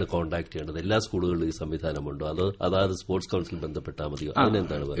എവിടെയാണ് കോൺടാക്ട് ചെയ്യേണ്ടത്? എല്ലാ സ്കൂളുകളിലും ഈ സംവിധാനമുണ്ടോ? അതായത് സ്പോർട്സ് കൌൺസിൽ ബന്ധപ്പെട്ടാൽ മതിയോ?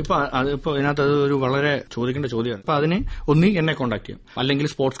 അതിനെന്താണ് ഇപ്പൊ ഇതിനകത്ത് ഒരു വളരെ ചോദിക്കേണ്ട ചോദ്യം. അപ്പൊ അതിന് ഒന്നി എന്നെ കോൺടാക്ട് ചെയ്യാം, അല്ലെങ്കിൽ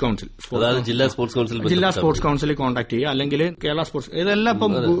സ്പോർട്സ് കൗൺസിൽ, ജില്ലാ സ്പോർട്സ് കൌൺസിലിൽ കോൺടാക്ട് ചെയ്യുക, അല്ലെങ്കിൽ കേരള സ്പോർട്സ്, ഇതെല്ലാം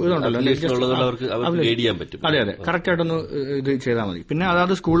ഇപ്പം ഇതുണ്ടല്ലോ. അതെ അതെ, കറക്റ്റ് ആയിട്ടൊന്ന് ഇത് ചെയ്താൽ മതി. പിന്നെ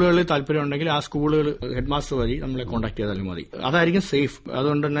അതായത് സ്കൂളുകളിൽ താല്പര്യം ഉണ്ടെങ്കിൽ ആ സ്കൂളുകൾ ഹെഡ് മാസ്റ്റർ വഴി നമ്മളെ കോൺടാക്ട് ചെയ്താലും മതി. അതായിരിക്കും സേഫ്.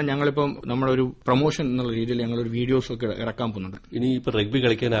 അതുകൊണ്ട് തന്നെ ഞങ്ങളിപ്പം നമ്മുടെ ഒരു പ്രൊമോഷൻ എന്നുള്ള രീതിയിൽ ഞങ്ങളൊരു വീഡിയോസ് ഒക്കെ ഇറക്കാൻ പോകുന്നുണ്ട്. ഇനി ഇപ്പൊ റഗ്ബി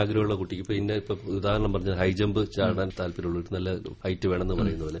കളിക്കാൻ ആഗ്രഹമുള്ള കുട്ടിക്ക് ഇപ്പൊ ഉദാഹരണം പറഞ്ഞ ഹൈ ജമ്പ് ചാടാൻ താല്പര്യമുള്ള, നല്ല ഹൈറ്റ് വേണമെന്ന്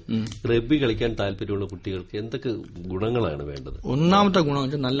പറയുന്ന പോലെ റഗ്ബി കളിക്കാൻ താല്പര്യമുള്ള കുട്ടികൾക്ക് എന്തൊക്കെ ഗുണങ്ങളാണ് വേണ്ടത്? ഒന്നാമത്തെ ഗുണം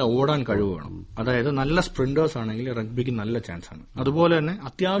വെച്ചാൽ നല്ല ഓടാൻ കഴിവ് വേണം. അതായത് നല്ല സ്പ്രിന്റേഴ്സ് ആണെങ്കിൽ റഗ്ബിക്ക് നല്ല ചാൻസ് ആണ്. അതുപോലെ തന്നെ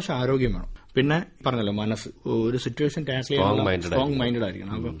അത്യാവശ്യം ആരോഗ്യം വേണം. പിന്നെ പറഞ്ഞല്ലോ, മനസ്സ്, ഒരു സിറ്റുവേഷൻ ടാക്കിൾ ചെയ്യാൻ സ്ട്രോങ് മൈൻഡഡ്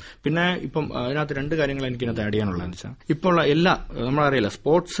ആയിരിക്കണം. അപ്പം പിന്നെ ഇപ്പം അതിനകത്ത് 2 കാര്യങ്ങൾ എനിക്കിനകത്ത് ആഡ് ചെയ്യാനുള്ളതെന്ന് വെച്ചാൽ, ഇപ്പോൾ എല്ലാ നമ്മളറിയില്ല,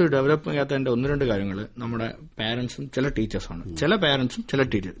 സ്പോർട്സ് ഡെവലപ്പ് ചെയ്യാത്തതിന്റെ 1-2 കാര്യങ്ങൾ നമ്മുടെ പാരന്റ്സും ചില ടീച്ചേഴ്സാണ്. ചില പാരന്റ്സും ചില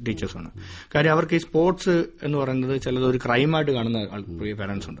ടീച്ചേഴ്സാണ്. കാര്യം അവർക്ക് ഈ സ്പോർട്സ് എന്ന് പറയുന്നത് ചിലത് ഒരു ക്രൈമായിട്ട് കാണുന്ന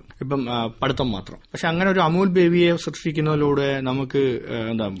പാരന്റ്സ് ഉണ്ട്. ഇപ്പം പഠിത്തം മാത്രം. പക്ഷെ അങ്ങനെ ഒരു അമൂൽ ബേബിയെ സൃഷ്ടിക്കുന്നതിലൂടെ നമുക്ക്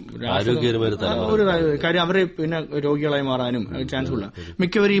ഒരു കാര്യം അവരെ പിന്നെ രോഗികളായി മാറാനും ചാൻസ് ഇല്ല.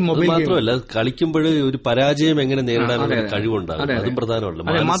 മിക്കവരും ഈ മൊബൈൽ മാത്രമല്ല, കളിക്കുമ്പോൾ ഒരു പരാജയം എങ്ങനെ നേരിടാനുള്ള കഴിവുണ്ടാകും, അതും പ്രധാനമല്ല.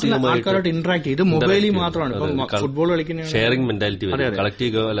 ആൾക്കാരോട് ഇന്ററാക്ട് ചെയ്ത് മൊബൈലിൽ മാത്രമാണ് ഫുട്ബോൾ കളിക്കുന്ന sharing mentality,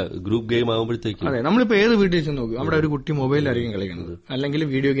 collective group game ആകുമ്പോഴത്തേക്കും. അതെ, നമ്മളിപ്പോ ഏത് വീട്ടിൽ ചെന്ന് നോക്കും, അവിടെ ഒരു കുട്ടി മൊബൈലിലായിരിക്കും കളിക്കുന്നത്, അല്ലെങ്കിൽ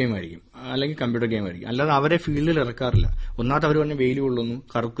വീഡിയോ ഗെയിം ആയിരിക്കും, അല്ലെങ്കിൽ കമ്പ്യൂട്ടർ ഗെയിം ആയിരിക്കും. അല്ലാതെ അവരെ ഫീൽഡിൽ ഇറക്കാറില്ല. ഒന്നാമത്തെ അവർ പറഞ്ഞ വെയിൽ കൊള്ളുന്നു,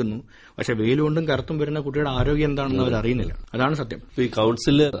 കറുക്കുന്നു. പക്ഷെ വെയിൽ കൊണ്ടും കറുത്തും വരുന്ന കുട്ടിയുടെ ആരോഗ്യം എന്താണെന്ന് അവർ അറിയുന്നില്ല. അതാണ് സത്യം. ഈ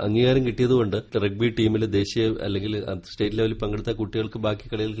കൌൺസിലിൽ അംഗീകാരം കിട്ടിയതുകൊണ്ട് റഗ്ബി ടീമിൽ ദേശീയ അല്ലെങ്കിൽ സ്റ്റേറ്റ് ലെവലിൽ പങ്കെടുത്ത കുട്ടികൾക്ക് ബാക്കി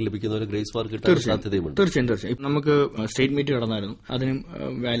കളികൾക്ക് ലഭിക്കുന്ന ഒരു ഗ്രേസ് മാർക്ക് കിട്ടാൻ സാധ്യതയുണ്ട്. തീർച്ചയായും നമുക്ക് സ്റ്റേറ്റ് മീറ്റ് നടന്നായിരുന്നു, അതിനും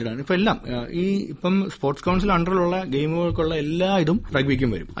വാലിഡ് ആണ്. ഇപ്പൊ എല്ലാം ഇപ്പം സ്പോർട്സ് കൌൺസിൽ അണ്ടറിലുള്ള ഗെയിമുകൾക്കുള്ള എല്ലാ ഇതും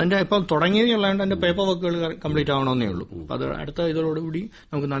റഗ്ബിക്കും വരും. അതിന്റെ ഇപ്പം തുടങ്ങിയതുള്ളതുകൊണ്ട് അതിന്റെ പേപ്പർ വർക്കുകൾ കംപ്ലീറ്റ് ആവണമെന്നേ ഉള്ളൂ. അപ്പൊ അത് അടുത്ത ഇതോടുകൂടി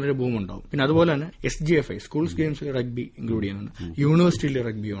നമുക്ക് നല്ലൊരു ബൂം ഉണ്ടാവും. ഉണ്ടാവും. പിന്നെ അതുപോലെ തന്നെ SGFI സ്കൂൾസ് ഗെയിംസിൽ റഗ്ബി ഇൻക്ലൂഡ് ചെയ്യുന്നുണ്ട്, യൂണിവേഴ്സിറ്റിയിൽ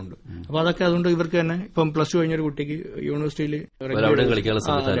റഗ്ബിയും ഉണ്ട്. അപ്പൊ അതൊക്കെ അതുകൊണ്ട് ഇവർക്ക് തന്നെ ഇപ്പം പ്ലസ് 2 കഴിഞ്ഞൊരു കുട്ടിക്ക് യൂണിവേഴ്സിറ്റിയിൽ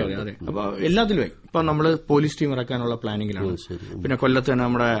അതെ. അപ്പൊ എല്ലാത്തിലുമായി ഇപ്പൊ നമ്മള് പോലീസ് ടീം ഇറക്കാനുള്ള പ്ലാനിങ്ങിലാണ്. പിന്നെ കൊല്ലത്ത് തന്നെ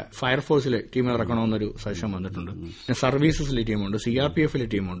നമ്മുടെ ഫയർഫോഴ്സിലെ ടീം ഇറക്കണമെന്നൊരു സജഷൻ വന്നിട്ടുണ്ട്. പിന്നെ സർവീസസിലെ ടീമുണ്ട്, CRPFിലെ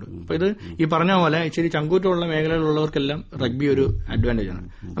ടീമുണ്ട്. അപ്പൊ ഇത് ഈ പറഞ്ഞ പോലെ ഇച്ചിരി ചങ്കൂറ്റമുള്ള മേഖലയിലുള്ളവർക്കെല്ലാം റഗ്ബി ഒരു അഡ്വാൻറ്റേജ് ആണ്.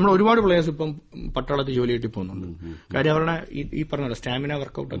 നമ്മൾ ഒരുപാട് പ്ലേയേഴ്സ് ഇപ്പം പട്ടാളത്തിൽ ജോലി കിട്ടി പോകുന്നുണ്ട്. കാര്യം അവരുടെ ഈ പറഞ്ഞ സ്റ്റാമിന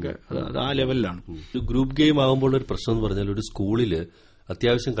വർക്കൗട്ട് ഒക്കെ അത് ആ ലെവലിലാണ്. ഗ്രൂപ്പ് ഗെയിം ആകുമ്പോൾ ഒരു പ്രശ്നം എന്ന് പറഞ്ഞാൽ ഒരു സ്കൂളില്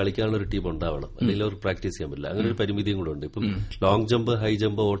അത്യാവശ്യം കളിക്കാനുള്ള ഒരു ടീം ഉണ്ടാവണം, അല്ലെങ്കിൽ അവർക്ക് പ്രാക്ടീസ് ചെയ്യാൻ പറ്റില്ല. അങ്ങനെ ഒരു പരിമിതിയും കൂടെ ഉണ്ട്. ഇപ്പം long jump, high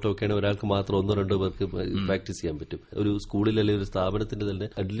jump, auto ഒക്കെയാണ് ഒരാൾക്ക് മാത്രം 1-2 പേർക്ക് പ്രാക്ടീസ് ചെയ്യാൻ പറ്റും. ഒരു സ്കൂളിൽ അല്ലെങ്കിൽ ഒരു സ്ഥാപനത്തിന്റെ തന്നെ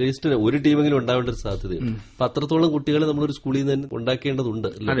അറ്റ്ലീസ്റ്റ് ഒരു ടീമെങ്കിലും ഉണ്ടാവേണ്ട ഒരു സാധ്യതയുണ്ട്. അപ്പൊ അത്രത്തോളം കുട്ടികളെ നമ്മളൊരു സ്കൂളിൽ നിന്ന് തന്നെ ഉണ്ടാക്കേണ്ടതുണ്ട്.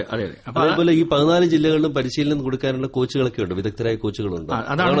 അതേപോലെ ഈ 14 ജില്ലകളിലും പരിശീലനം കൊടുക്കാനുള്ള കോച്ചുകളൊക്കെ ഉണ്ട്, വിദഗ്ധരായ കോച്ചുകളുണ്ട്.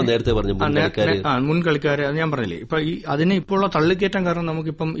 അതാണ് നേരത്തെ പറഞ്ഞു മുൻ കളിക്കാര്. അത് ഞാൻ പറഞ്ഞില്ലേ, ഇപ്പൊ അതിന് ഇപ്പോൾ തള്ളിക്കയറ്റാൻ കാരണം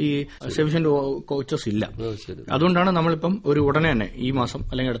നമുക്കിപ്പം ഈ സഫിഷ്യന്റ് കോച്ചസ് ഇല്ല. അതുകൊണ്ടാണ് നമ്മളിപ്പം ഒരു ഉടനെ തന്നെ ഈ മാസം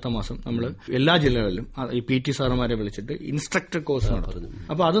അല്ലെങ്കിൽ അടുത്ത മാസം നമ്മൾ എല്ലാ ജില്ലകളിലും ഈ PT സാറുമാരെ വിളിച്ചിട്ട് ഇൻസ്ട്രക്ടർ കോഴ്സ് നടത്തും.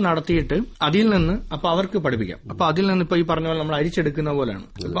 അപ്പൊ അത് നടത്തിയിട്ട് അതിൽ നിന്ന് അപ്പൊ അവർക്ക് പഠിപ്പിക്കാം. അപ്പൊ അതിൽ നിന്ന് ഇപ്പൊ ഈ പറഞ്ഞ പോലെ നമ്മൾ അരിച്ചെടുക്കുന്ന പോലെയാണ്.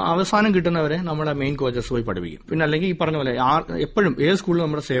 അപ്പൊ അവസാനം കിട്ടുന്നവരെ നമ്മുടെ മെയിൻ കോച്ചസ് പോയി പഠിപ്പിക്കും. പിന്നെ അല്ലെങ്കിൽ ഈ പറഞ്ഞ പോലെ എപ്പോഴും ഏത് സ്കൂളിലും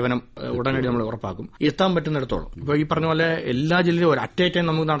നമ്മുടെ സേവനം ഉടനടി നമ്മൾ ഉറപ്പാക്കും, എത്താൻ പറ്റുന്നിടത്തോളം. ഇപ്പൊ ഈ പറഞ്ഞ പോലെ എല്ലാ ജില്ലയിലും ഒരു അറ്റ് എ ടൈം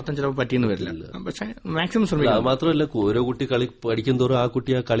നമുക്ക് നടത്താൻ ചിലപ്പോൾ പറ്റിയെന്ന് വരില്ല. പക്ഷെ മാക്സിമം ശ്രമിക്കാം. മാത്രമല്ല ഓരോ കുട്ടി കളി പഠിക്കുന്തോറും ആ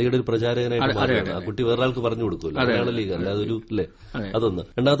കുട്ടി ആ കളിയുടെ ഒരു പ്രചാരകനായിട്ട് ആ കുട്ടി വേറൊരാൾക്ക് പറഞ്ഞു കൊടുക്കുമല്ലോ. അതൊരു അല്ലേ. അതൊന്ന്.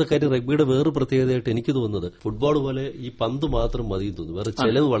 രണ്ടാമത്തെ കാര്യം, റഗ്ബിയുടെ വേറൊരു പ്രത്യേകതയായിട്ട് എനിക്ക് തോന്നുന്നത് ഫുട്ബോൾ പോലെ ഈ പന്ത് മാത്രം മതി തോന്നുന്നു. വേറെ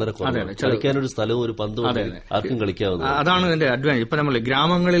ചെലവ് വളരെ കുറവാണ്. കളിക്കാനൊരു സ്ഥലവും ഒരു പന്തും ആർക്കും കളിക്കാവുന്നത്. അതാണ് ഇതിന്റെ അഡ്വാൻറ്റേജ്. ഇപ്പൊ നമ്മൾ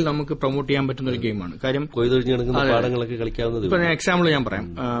ഗ്രാമങ്ങളിൽ നമുക്ക് പ്രൊമോട്ട് ചെയ്യാൻ പറ്റുന്ന ഒരു ഗെയിമാണ്. കാര്യം കൊയ്തൊഴിഞ്ഞ് കിടക്കുന്ന പാടങ്ങളൊക്കെ കളിക്കാവുന്നത്. ഇപ്പൊ എക്സാമ്പിൾ ഞാൻ പറയാം.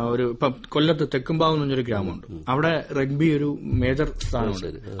 ഇപ്പൊ കൊല്ലത്ത് തെക്കുംപാവ് എന്നൊരു ഗ്രാമമുണ്ട്. അവിടെ റഗ്ബി ഒരു മേജർ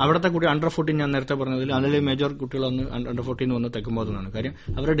സ്ഥാനമുണ്ട്. അവിടത്തെ കുട്ടി അണ്ടർ-14 ഞാൻ നേരത്തെ പറഞ്ഞതിൽ അതിലെ മേജർ കുട്ടികൾ വന്ന് അണ്ടർ-14 വന്ന് തെക്കുംപാവുന്നതാണ്. കാര്യം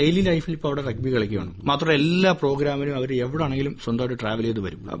അവരുടെ ഡെയിലി ലൈഫിൽ ഇപ്പൊ അവിടെ റഗ്ബി കളിക്കുകയാണ്. മാത്രമല്ല എല്ലാ പ്രോഗ്രാമിനും അവർ എവിടെയാണെങ്കിലും സ്വന്തമായിട്ട് ട്രാവൽ ചെയ്ത്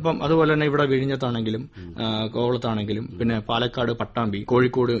വരും. അപ്പം അതുപോലെ തന്നെ ഇവിടെ വിഴിഞ്ഞത്താണെങ്കിലും കോവളത്താണെങ്കിലും പിന്നെ പാലക്കാട്, പട്ടാമ്പി,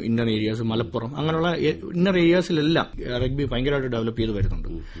 കോഴിക്കോട് ഇന്നർ ഏരിയാസ്, മലപ്പുറം, അങ്ങനെയുള്ള ഇന്നർ ഏരിയാസിലെല്ലാം റഗ്ബി ഭയങ്കരമായിട്ട് ഡെവലപ്പ് ചെയ്ത് വരുന്നുണ്ട്.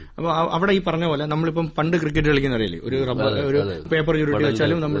 അപ്പൊ അവിടെ ഈ പറഞ്ഞ പോലെ നമ്മളിപ്പം പണ്ട് ക്രിക്കറ്റ് കളിക്കുന്ന അറിയില്ലേ, ഒരു പേപ്പർ ചുരുട്ടി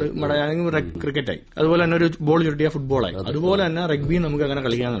വെച്ചാലും നമ്മൾ ക്രിക്കറ്റായി. അതുപോലെ തന്നെ ഒരു ബോൾ ചുരുട്ടിയ ഫുട്ബോളായി. അതുപോലെ തന്നെ റഗ്ബി നമുക്ക് അങ്ങനെ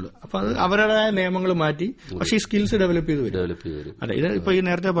കളിക്കാന്നുള്ളൂ. അപ്പൊ അത് അവരുടേതായ നിയമങ്ങൾ മാറ്റി, പക്ഷേ ഈ സ്കിൽസ് ഡെവലപ്പ് ചെയ്ത് വരും. അതെ, ഇത് ഇപ്പൊ ഈ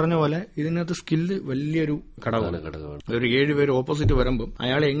നേരത്തെ പറഞ്ഞ പോലെ ഇതിനകത്ത് സ്കില്ല് വലിയൊരു ഘടകമാണ്. ഒരു 7 പേര് ഓപ്പോസിറ്റ് വരുമ്പോൾ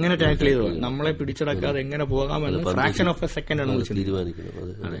അയാളെ എങ്ങനെ ടാക്കിൾ ചെയ്തു, നമ്മളെ പിടിച്ചടക്കാതെ എങ്ങനെ പോകാമെന്ന് ഫ്രാക്ഷൻ ഓഫ് എ സെക്കൻഡ് ആണ്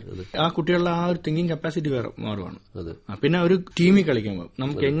തീരുമാനിക്കുന്നത്. ആ കുട്ടികളുടെ ആ ഒരു തിങ്കിങ് കപ്പാസിറ്റി വേറെ മാറുവാണ്. പിന്നെ ഒരു ടീമിൽ കളിക്കുമ്പോൾ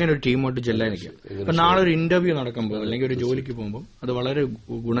നമുക്ക് എങ്ങനെ ഒരു ടീമായിട്ട് ജെല്ലായി നിൽക്കാം. ഇപ്പൊ നാളെ ഒരു ഇന്റർവ്യൂ നടക്കുമ്പോൾ അല്ലെങ്കിൽ ഒരു ജോലിക്ക് പോകുമ്പോൾ അത് വളരെ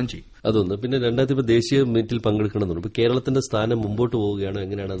ഗുണം ചെയ്യും. അതൊന്ന്. പിന്നെ രണ്ടാമത്തെ ദേശീയ മീറ്റിൽ പങ്കെടുക്കണമെന്നുണ്ട്. ഇപ്പൊ കേരളത്തിന്റെ സ്ഥാനം മുമ്പോട്ട് പോവുകയാണ്.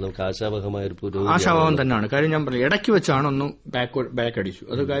 എങ്ങനെയാണ് നമുക്ക് ആശാവഹമായ ഒരു ആശാവഹം തന്നെയാണ്. കാര്യം ഞാൻ പറഞ്ഞു, ഇടയ്ക്ക് വെച്ചാണ് ഒന്ന് ബാക്ക് അടിച്ചു.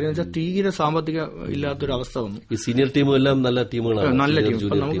 അത് കാര്യം വെച്ചാൽ തീരെ സാമ്പത്തിക ഇല്ലാത്തൊരു അവസ്ഥ വന്നു. ഈ സീനിയർ ടീമും എല്ലാം നല്ല ടീമുകളാണ്. നല്ല ടീം.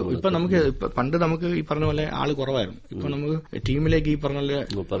 ഇപ്പൊ നമുക്ക് പണ്ട് നമുക്ക് ഈ പറഞ്ഞ പോലെ ആള് കുറവായിരുന്നു. ഇപ്പൊ നമുക്ക് ടീമിലേക്ക് ഈ പറഞ്ഞ പോലെ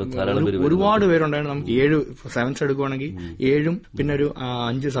ഒരുപാട് പേരുണ്ടായിരുന്നു. നമുക്ക് 7 സെവൻസ് എടുക്കുവാണെങ്കിൽ 7 പിന്നെ ഒരു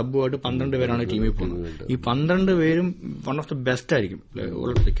 5 സബ്ബുമായിട്ട് 12 പേരാണ് ടീമിൽ പോകുന്നത്. ഈ 12 പേരും വൺ ഓഫ് ദി ബെസ്റ്റ് ആയിരിക്കും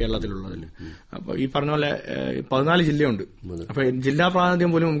കേരളത്തിലുള്ളതിൽ. അപ്പൊ ഈ പറഞ്ഞ പോലെ 14 ജില്ലയുണ്ട്. അപ്പൊ ജില്ലാ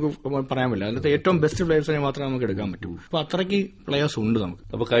പ്രാതിനിധ്യം പോലും നമുക്ക് പറയാൻ പറ്റില്ല. അതിനകത്ത് ഏറ്റവും ബെസ്റ്റ് പ്ലേയേഴ്സിനെ മാത്രമേ നമുക്ക് എടുക്കാൻ പറ്റൂ. അപ്പൊ അത്രയ്ക്ക് പ്ലേയേഴ്സ് ഉണ്ട് നമുക്ക്.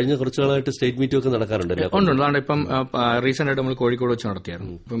 അപ്പൊ കഴിഞ്ഞ കുറച്ചു നാളായിട്ട് സ്റ്റേറ്റ് മീറ്റും ഒക്കെ നടക്കാറുണ്ട്. അതാണ് ഇപ്പം റീസെന്റ് ആയിട്ട് നമ്മൾ കോഴിക്കോട് വെച്ച്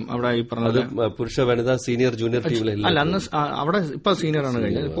നടത്തിയായിരുന്നു. ഇപ്പം അവിടെ ഈ പറഞ്ഞത് പുരുഷ, വനിതാ, സീനിയർ, ജൂനിയർ ടീമിൽ അല്ല, അന്ന് അവിടെ ഇപ്പൊ സീനിയർ ആണ്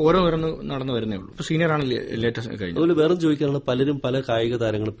കഴിഞ്ഞത്. ഇപ്പൊ ഓരോന്ന് നടന്നു വരുന്നേ ഉള്ളൂ. ഇപ്പൊ സീനിയർ ആണ് ലേറ്റസ്റ്റ് കഴിഞ്ഞത്. അതുപോലെ വേറെ ചോദിക്കാനുള്ള, പലരും പല കായിക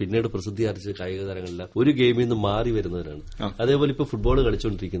താരങ്ങളും പിന്നീട് പ്രസിദ്ധി ആർജിച്ച കായിക താരങ്ങളെല്ലാം ഒരു ഗെയിമിൽ നിന്ന് മാറി വരുന്നവരാണ്. അതേപോലെ ഇപ്പൊ ഫുട്ബോൾ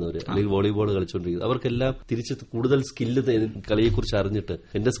കളിച്ചുകൊണ്ടിരിക്കുന്നവര് അല്ലെങ്കിൽ വോളിബോൾ കളിച്ചുകൊണ്ടിരിക്കുന്നത്, അവർക്കെല്ലാം തിരിച്ച് കൂടുതൽ സ്കില്ല് കളിയെക്കുറിച്ച് അറിഞ്ഞിട്ട്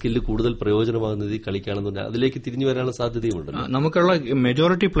എന്റെ സ്കില്ല് കൂടുതൽ പ്രയോജനമാകുന്ന രീതിയിൽ കളിക്കുകയാണെന്ന് അതിലേക്ക് തിരിഞ്ഞു വരാനുള്ള സാധ്യതയുണ്ട്. നമുക്കുള്ള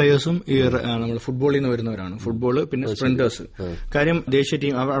മെജോറിറ്റി പ്ലേയേഴ്സും ഈ നമ്മൾ ഫുട്ബോളിൽ നിന്ന് വരുന്നവരാണ്. ഫുട്ബോൾ, പിന്നെ സ്പ്രിന്റേഴ്സ്. കാര്യം ദേശീയ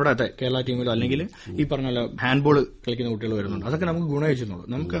ടീം അവിടെ കേരള ടീമിലോ അല്ലെങ്കിൽ ഈ പറഞ്ഞ ഹാൻഡ്ബോൾ കളിക്കുന്ന കുട്ടികൾ വരുന്നുണ്ട്. അതൊക്കെ നമുക്ക് ഗുണയിച്ചുള്ളൂ.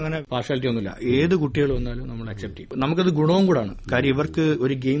 നമുക്ക് അങ്ങനെ പാർഷ്യാലിറ്റി ഒന്നുമില്ല. ഏത് കുട്ടികൾ വന്നാലും നമ്മൾ അക്സെപ്റ്റ് ചെയ്യും. നമുക്കത് ഗുണവും കൂടാണ്. കാര്യം ഇവർക്ക്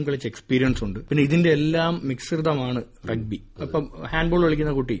ഒരു ഗെയിം കളിച്ച എക്സ്പീരിയൻസ് ഉണ്ട്. പിന്നെ ഇതിന്റെ എല്ലാം മിശ്രിതമാണ് റഗ്ബി. അപ്പം ഹാൻഡ്ബോൾ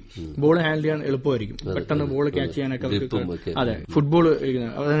കളിക്കുന്ന കുട്ടി ബോൾ ഹാൻഡിൽ ചെയ്യാൻ എളുപ്പമായിരിക്കും, പെട്ടെന്ന് ബോൾ ക്യാച്ച് ചെയ്യാനൊക്കെ. അതെ, ഫുട്ബോൾ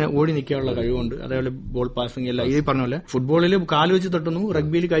അതിനെ ഓടി നിൽക്കാനുള്ള കഴിവുണ്ട്. അതേപോലെ ബോൾ പാസിംഗ് എല്ലാം ഈ പറഞ്ഞ പോലെ ഫുട്ബോളിൽ കാല് വെച്ച് തട്ടുന്നു,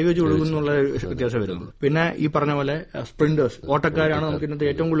 റഗ്ബിയിൽ കൈവച്ച് കൊടുക്കുന്നുള്ള വ്യത്യാസം വരുന്നു. പിന്നെ ഈ പറഞ്ഞ പോലെ സ്പ്രിന്റേഴ്സ്, ഓട്ടക്കാരാണ് നമുക്ക് ഇന്നത്തെ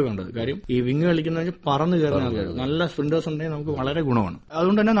ഏറ്റവും കൂടുതൽ വേണ്ടത്. കാര്യം ഈ വിങ് കളിക്കുന്ന പറന്ന് കയറുന്ന ആൾക്കാർ, നല്ല സ്പ്രിന്റേഴ്സ് ഉണ്ടെങ്കിൽ നമുക്ക് വളരെ ഗുണമാണ്.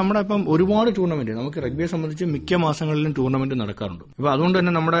 അതുകൊണ്ട് തന്നെ നമ്മുടെ ഇപ്പം ഒരുപാട് ടൂർണമെന്റ് നമുക്ക് റഗ്ബിയെ സംബന്ധിച്ച് മിക്ക മാസങ്ങളിലും ടൂർണമെന്റ് നടക്കാറുണ്ട്. അപ്പൊ അതുകൊണ്ട്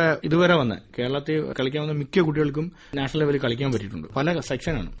തന്നെ നമ്മുടെ ഇതുവരെ വന്ന കേരളത്തിൽ കളിക്കാൻ വന്ന മിക്ക കുട്ടികൾക്കും നാഷണൽ ലെവലിൽ കളിക്കാൻ പറ്റിയിട്ടുണ്ട്. പല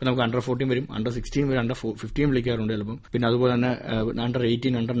സെക്ഷനാണ്. ഇപ്പൊ നമുക്ക് അണ്ടർ 14 വരും, അണ്ടർ 16 വരും, അണ്ടർ 15 വിളിക്കാറുണ്ട് ചിലപ്പം. പിന്നെ അതുപോലെ തന്നെ അണ്ടർ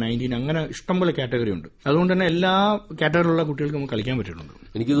 18, അണ്ടർ 19 അങ്ങനെ ഇഷ്ടംപോലെ കാറ്റഗറി ഉണ്ട്. അതുകൊണ്ട് തന്നെ എല്ലാ കാറ്റഗറിയിലുള്ള കുട്ടികൾക്ക് നമുക്ക് കളിക്കാൻ പറ്റിയിട്ടുണ്ട്.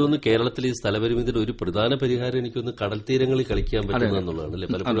 എനിക്ക് തോന്നുന്നു കേരളത്തിൽ ഈ സ്ഥലപരിമിതിയുടെ ഒരു പ്രധാന പരിഹാരം എനിക്കൊന്ന് കടൽ തീരങ്ങളിൽ കളിക്കാൻ പറ്റുക എന്നുള്ളതാണ് അല്ലെ.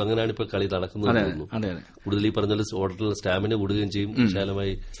 പലപ്പോഴും അങ്ങനെയാണ് ഇപ്പോൾ കളി നടക്കുന്നത്. കൂടുതൽ ഈ പറഞ്ഞ ഓർഡറിൽ സ്റ്റാമിന കൂടുകയും ചെയ്യും,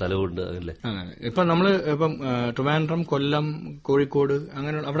 വിശാലമായി സ്ഥലമുണ്ട് അല്ലേ. ഇപ്പൊ നമ്മള് ഇപ്പം ട്രിവാൻഡ്രം, കൊല്ലം, കോഴിക്കോട്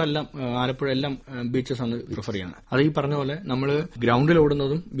അങ്ങനെ അവിടെ എല്ലാം, ആലപ്പുഴ എല്ലാം ബീച്ചസ് ആണ് പ്രിഫർ ചെയ്യുന്നത്. അത് ഈ പറഞ്ഞ പോലെ നമ്മള് ഗ്രൗണ്ടിൽ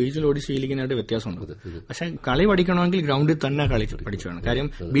ഓടുന്നതും ബീച്ചിൽ ഓടി ശീലിക്കുന്നതായിട്ട് വ്യത്യാസമുണ്ട്. പക്ഷെ കളി പഠിക്കണമെങ്കിൽ ഗ്രൗണ്ടിൽ തന്നെ കളി പഠിച്ചു വേണം. കാര്യം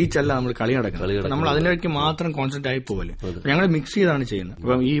ബീച്ചല്ല നമ്മൾ കളി നടക്കുന്നത്. നമ്മൾ അതിലേക്ക് മാത്രം കോൺസെൻട്രേറ്റ് ആയി പോലെ ഞങ്ങൾ മിക്സ് ചെയ്താണ് ചെയ്യുന്നത്.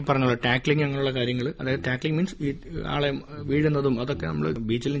 ഇപ്പം ഈ പറഞ്ഞ പോലെ ടാക്ലിംഗ് അങ്ങനെയുള്ള കാര്യങ്ങൾ, അതായത് ടാക്ലിംഗ് മീൻസ് ഈ ആളെ വീഴുന്നതും അതൊക്കെ നമ്മൾ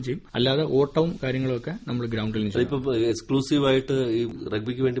ബീച്ചിലും ചെയ്യും. അല്ലാതെ ഓട്ടവും കാര്യങ്ങളും ഒക്കെ നമ്മൾ ഗ്രൗണ്ടിലും ചെയ്യും. ഇപ്പൊ എക്സ്ക്ലൂസീവ് ആയിട്ട് ഈ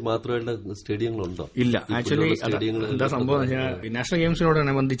റഗ്ബിക്ക് വേണ്ടി മാത്രമായിട്ട് സ്റ്റേഡിയങ്ങളുണ്ടോ? ഇല്ല. ആക്ച്വലി എന്താ സംഭവം നാഷണൽ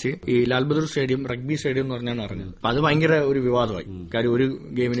ഗെയിംസിനോടനുബന്ധിച്ച് ഈ Lal Bahadur stadium rugby stadium എന്ന് പറഞ്ഞാണ് അറിഞ്ഞത്. അപ്പൊ അത് ഭയങ്കര ഒരു വിവാദമായി. കാര്യം ഒരു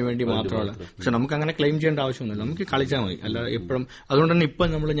ഗെയിമിന് വേണ്ടി മാത്രമല്ല. പക്ഷെ നമുക്ക് അങ്ങനെ ക്ലെയിം ചെയ്യേണ്ട ആവശ്യമൊന്നുമില്ല, നമുക്ക് കളിച്ചാൽ മതി. അല്ല എപ്പോഴും. അതുകൊണ്ട് തന്നെ ഇപ്പൊ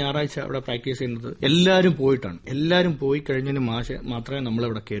നമ്മൾ ഞായറാഴ്ച അവിടെ പ്രാക്ടീസ് ചെയ്യുന്നത് എല്ലാവരും പോയിട്ടാണ്. എല്ലാവരും പോയി കഴിഞ്ഞതിന് മാത്രമേ നമ്മൾ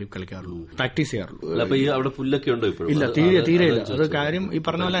അവിടെ കയറി കളിക്കാറുള്ളൂ, പ്രാക്ടീസ് ചെയ്യാറുള്ളൂ. അവിടെ പുല്ലൊക്കെ ഉണ്ടോ? ഇല്ല, തീരെ ഇല്ല. അത് കാര്യം ഈ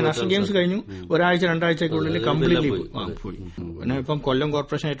പറഞ്ഞ പോലെ നാഷണൽ ഗെയിംസ് കഴിഞ്ഞു ഒരാഴ്ച 2 ആഴ്ചക്കുള്ളിൽ കംപ്ലീറ്റ്ലി പോയി. പിന്നെ ഇപ്പം കൊല്ലം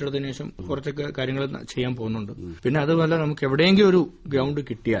കോർപ്പറേഷൻ ഏറ്റെടുത്തതിനു ശേഷം കുറച്ചൊക്കെ കാര്യങ്ങൾ ചെയ്യാൻ പോകുന്നുണ്ട്. പിന്നെ അതുപോലെ നമുക്ക് എവിടെയെങ്കിലും ഒരു ഗ്രൗണ്ട്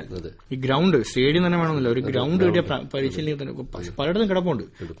കിട്ടിയാൽ, ഈ ഗ്രൗണ്ട് സ്റ്റേഡിയം തന്നെ വേണമെന്നില്ല, ഒരു ഗ്രൗണ്ട് കിട്ടിയ പരിശീലനത്തിന് പലയിടത്തും കിടപ്പുണ്ട്.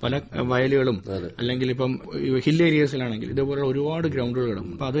 പല വയലുകളും അല്ലെങ്കിൽ ഇപ്പം ഹിൽ ഏരിയസിലാണെങ്കിൽ ഇതുപോലെ ഒരുപാട് ഗ്രൗണ്ടുകൾ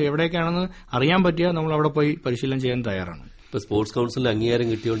കിടക്കും. അപ്പൊ അത് എവിടേക്കാണെന്ന് അറിയാൻ പറ്റിയാൽ നമ്മൾ അവിടെ പോയി പരിശീലനം ചെയ്യാൻ തയ്യാറാണ്. ഇപ്പൊ സ്പോർട്സ് കൌൺസിലിന് അംഗീകാരം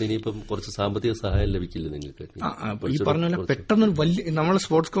കിട്ടിയോണ്ട് ഇനിയിപ്പം കുറച്ച് സാമ്പത്തിക സഹായം ലഭിക്കില്ല നിങ്ങൾക്ക്? ഈ പറഞ്ഞ പോലെ പെട്ടെന്ന് വലിയ നമ്മൾ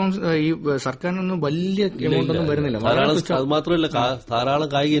സ്പോർട്സ് കൌൺസിൽ ഈ സർക്കാരിനൊന്നും വലിയ എമൗണ്ട് ഒന്നും വരുന്നില്ല. അത് മാത്രമല്ല ധാരാളം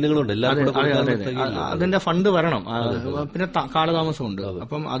കായിക ഇനങ്ങളുണ്ട്. അതിന്റെ ഫണ്ട് വരണം. പിന്നെ കാലതാമസമുണ്ട്.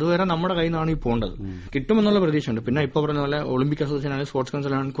 അപ്പം അതുവരെ നമ്മുടെ കയ്യിൽ നിന്നാണ് ഈ പോകേണ്ടത്. കിട്ടുമെന്നുള്ള പ്രതീക്ഷയുണ്ട്. പിന്നെ ഇപ്പൊ പറഞ്ഞ പോലെ ഒളിമ്പിക് അസോസിയേഷൻ ആണ്, സ്പോർട്സ്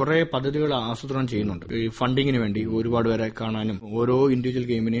കൌൺസിലാണ് കുറെ പദ്ധതികൾ ആസൂത്രണം ചെയ്യുന്നുണ്ട്. ഈ ഫണ്ടിങ്ങിന് വേണ്ടി ഒരുപാട് പേരെ കാണാനും ഓരോ ഇൻഡിവിജ്വൽ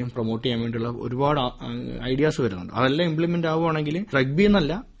ഗെയിമിനെയും പ്രൊമോട്ട് ചെയ്യാൻ വേണ്ടിയുള്ള ഒരുപാട് ഐഡിയാസ് വരുന്നുണ്ട്. അതെല്ലാം ഇംപ്ലിമെന്റ് ആവുകയാണെങ്കിൽ റഗ്ബി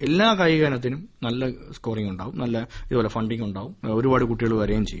എന്നല്ല എല്ലാ കായിക ഇനത്തിനും നല്ല സ്കോറിംഗ് ഉണ്ടാവും, നല്ല ഇതുപോലെ ഫണ്ടിങ് ഉണ്ടാവും, ഒരുപാട് കുട്ടികൾ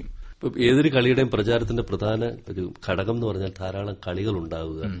വരികയും ചെയ്യും. ഏതൊരു കളിയുടെയും പ്രചാരത്തിന്റെ പ്രധാന ഒരു ഘടകം എന്ന് പറഞ്ഞാൽ ധാരാളം കളികൾ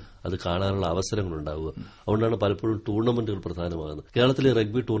ഉണ്ടാവുക, അത് കാണാനുള്ള അവസരങ്ങൾ ഉണ്ടാവുക. അതുകൊണ്ടാണ് പലപ്പോഴും ടൂർണമെന്റുകൾ പ്രധാനമാകുന്നത്. കേരളത്തിലെ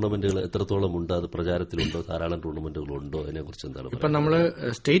റഗ്ബി ടൂർണമെന്റുകൾ എത്രത്തോളം ഉണ്ട്? അത് പ്രചാരത്തിലുണ്ടോ? ധാരാളം ടൂർണമെന്റുകൾ ഉണ്ടോ? അതിനെക്കുറിച്ച് എന്താണ്? ഇപ്പൊ നമ്മള്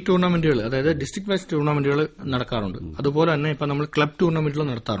സ്റ്റേറ്റ് ടൂർണമെന്റുകൾ, അതായത് ഡിസ്ട്രിക്ട് വൈസ് ടൂർണമെന്റുകൾ നടക്കാറുണ്ട്. അതുപോലെ തന്നെ ഇപ്പൊ നമ്മൾ ക്ലബ് ടൂർണമെന്റുകൾ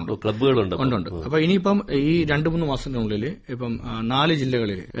നടത്താറുണ്ട്. ക്ലബ്ബുകളുണ്ട്. അപ്പൊ ഇനിയിപ്പം ഈ 2-3 മാസത്തിനുള്ളിൽ ഇപ്പം 4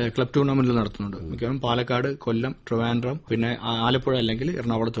 ജില്ലകളിൽ ക്ലബ് ടൂർണമെന്റുകൾ നടത്തുന്നുണ്ട്. മിക്കവാറും പാലക്കാട്, കൊല്ലം, ട്രിവാൻഡ്രം, പിന്നെ ആലപ്പുഴ അല്ലെങ്കിൽ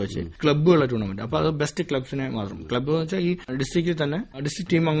എറണാകുളത്ത് വെച്ച് ക്ലബ്ബുകളുടെ ടൂർണമെന്റ്. അപ്പൊ അത് ബെസ്റ്റ് ക്ലബ്സിനെ മാത്രം. ക്ലബ്ബ് എന്ന് വെച്ചാൽ ഈ ഡിസ്ട്രിക്റ്റിൽ തന്നെ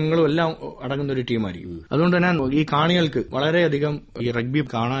ഡിസ്ട്രിക്ട് ടീം അംഗങ്ങളും എല്ലാം അടങ്ങുന്ന ഒരു ടീമായിരിക്കും. അതുകൊണ്ട് തന്നെ ഈ കാണികൾക്ക് വളരെയധികം ഈ റഗ്ബി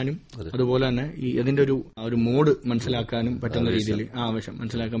കാണാനും അതുപോലെ തന്നെ ഈ അതിന്റെ ഒരു മോഡ് മനസ്സിലാക്കാനും പറ്റുന്ന രീതിയിൽ ആവശ്യം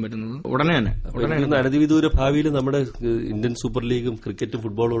മനസ്സിലാക്കാൻ പറ്റുന്നത് ഉടനെ തന്നെ അനധിവിദൂര ഭാവിയിൽ നമ്മുടെ ഇന്ത്യൻ സൂപ്പർ ലീഗും ക്രിക്കറ്റും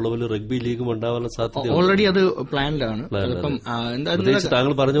ഫുട്ബോളും ഉള്ള പോലെ റഗ്ബി ലീഗും ഉണ്ടാവാനുള്ള സാധ്യത ഓൾറെഡി അത് പ്ലാനിലാണ്.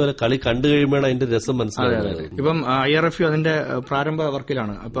 താങ്കൾ പറഞ്ഞ പോലെ കളി കണ്ടു കഴിയുമ്പോഴാണ് അതിന്റെ രസം മനസ്സിലാക്കുന്നത്. ഇപ്പം IRFU അതിന്റെ പ്രാരംഭ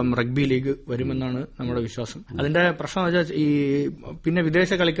വർക്കിലാണ്. അപ്പം റഗ്ബി ലീഗ് വരുമെന്നാണ് നമ്മുടെ വിശ്വാസം. അതിന്റെ പ്രശ്നം വെച്ചാൽ ഈ പിന്നെ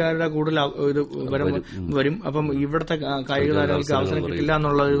വിദേശ കളിക്കാരുടെ കൂടുതൽ ഇത് വരും. അപ്പം ഇവിടുത്തെ കായിക താരങ്ങൾക്ക് അവസരം കിട്ടില്ല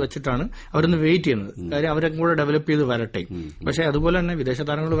എന്നുള്ളത് വെച്ചിട്ടാണ് അവരൊന്ന് വെയിറ്റ് ചെയ്യുന്നത്. കാര്യം അവരെ കൂടെ ഡെവലപ്പ് ചെയ്ത് വരട്ടെ. പക്ഷെ അതുപോലെ തന്നെ വിദേശ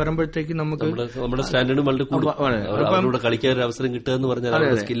താരങ്ങൾ വരുമ്പോഴത്തേക്ക് നമുക്ക് നമ്മുടെ സ്റ്റാൻഡേർഡ് വളരെ കളിക്കാൻ അവസരം കിട്ടുക എന്ന് പറഞ്ഞാൽ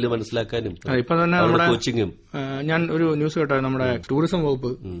സ്കില്ല് മനസ്സിലാക്കാനും ഇപ്പൊ തന്നെ നമ്മുടെ കോച്ചിങ്ങും. ഞാൻ ഒരു ന്യൂസ് കേട്ടോ, നമ്മുടെ ടൂറിസം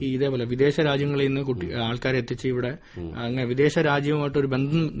വകുപ്പ് ഇതേപോലെ വിദേശ രാജ്യങ്ങളിൽ നിന്ന് ആൾക്കാരെ എത്തിച്ച് ഇവിടെ അങ്ങനെ വിദേശ രാജ്യവുമായിട്ട് ഒരു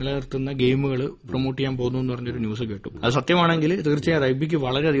ബന്ധം നിലനിർത്തുന്ന ഗെയിമുകൾ പ്രൊമോട്ട് ചെയ്യാൻ പോകുന്നു എന്ന് പറഞ്ഞൊരു ന്യൂസ് കേട്ടു. അത് സത്യമാണെങ്കിൽ തീർച്ചയായും റഗ്ബിക്ക്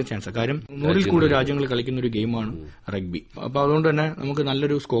വളരെയധികം ചാൻസ്. കാര്യം 100-ൽ കൂടുതൽ രാജ്യങ്ങൾ കളിക്കുന്ന ഒരു ഗെയിമാണ് റഗ്ബി. അപ്പൊ അതുകൊണ്ട് തന്നെ നമുക്ക്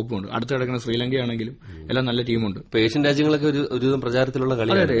നല്ലൊരു സ്കോപ്പും ഉണ്ട്. അടുത്ത് കിടക്കുന്ന ശ്രീലങ്കയാണെങ്കിലും എല്ലാം നല്ല ടീമുണ്ട്. ഏഷ്യൻ രാജ്യങ്ങളൊക്കെ ഒരു പ്രചാരത്തിലുള്ള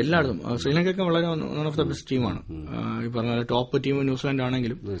കളി. അതെ, എല്ലായിടത്തും ശ്രീലങ്കയൊക്കെ വളരെ വൺ ഓഫ് ദ ബെസ്റ്റ് ടീമാണ്. ഈ പറഞ്ഞ ടോപ്പ് ടീം ന്യൂസിലാൻഡ്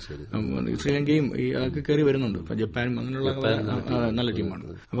ആണെങ്കിലും ശ്രീലങ്കയും അതൊക്കെ കയറി വരുന്നുണ്ട്. ജപ്പാനും അങ്ങനെയുള്ള നല്ല ടീമാണ്.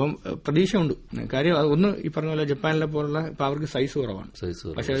 അപ്പം പ്രതീക്ഷയുണ്ട്. കാര്യം ഒന്ന് ഈ പറഞ്ഞ പോലെ ജപ്പാനിലെ പോലുള്ള ഇപ്പൊ അവർക്ക് സൈസ് കുറവാണ്.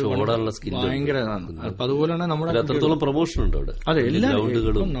 പക്ഷെ പക്ഷെ ഓടാനുള്ള സ്കിൽ ഭയങ്കര ഇതാണ്. അപ്പൊ അതുപോലെയാണ് നമ്മുടെ അത്രത്തോളം പ്രൊമോഷൻ ഉണ്ട് അവിടെ. അതെ, എല്ലാ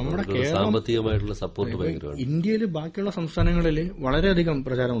ഗ്രൗണ്ടുകളും നമ്മുടെ സാമ്പത്തികമായിട്ടുള്ള സപ്പോർട്ട് ഭയങ്കരമാണ്. ഇന്ത്യയിൽ ബാക്കിയുള്ള സംസ്ഥാനങ്ങളിൽ വളരെയധികം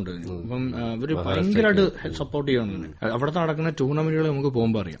പ്രചാരമുണ്ട്. അപ്പം അവര് ഭയങ്കരമായിട്ട് സപ്പോർട്ട് ചെയ്യണം. അവിടുത്തെ നടക്കുന്ന ടൂർണമെന്റുകൾ നമുക്ക്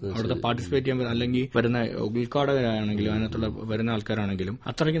പോകുമ്പോൾ അറിയാം. അവിടുത്തെ പാർട്ടിസിപ്പേറ്റ് ചെയ്യാൻ അല്ലെങ്കിൽ വരുന്ന ഉദ്ഘാടകരാണെങ്കിലും അതിനകത്തുള്ള വരുന്ന ആൾക്കാരാണെങ്കിലും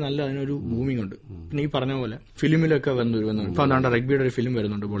അത്രയ്ക്ക് നല്ല അതിനൊരു ബൂമിംഗ് ഉണ്ട്. പിന്നെ ഈ പറഞ്ഞ പോലെ ഫിലിമിലൊക്കെ വന്നു. ഇപ്പൊ അതാണ്ട് റഗ്ബിയുടെ ഒരു ഫിലിം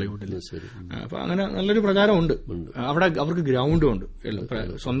വരുന്നുണ്ട് ബോളിവുഡിൽ. അപ്പൊ അങ്ങനെ നല്ലൊരു പ്രചാരമുണ്ട്. അവിടെ അവർക്ക് ഗ്രൗണ്ടും ഉണ്ട്,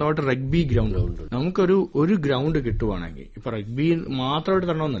 സ്വന്തമായിട്ട് റഗ്ബി ഗ്രൗണ്ട്. നമുക്കൊരു ഗ്രൗണ്ട് കിട്ടുവാണെങ്കിൽ, ഇപ്പൊ റഗ്ബി മാത്രമായിട്ട്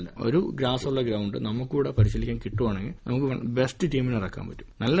തരണമെന്നല്ല, ഒരു ഗ്രാസ് ഉള്ള ഗ്രൗണ്ട് നമുക്കിവിടെ പരിശീലിക്കാൻ കിട്ടുവാണെങ്കിൽ നമുക്ക് ബെസ്റ്റ് ടീമിനെ ഇറക്കാൻ പറ്റും.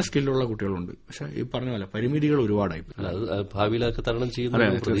 നല്ല സ്കില്ലുള്ള കുട്ടികളുണ്ട്. പക്ഷെ ഈ പറഞ്ഞ പോലെ പരിമിതികൾ ഒരുപാടായി. ഭാവിയിലൊക്കെ തരണം ചെയ്യുന്നു.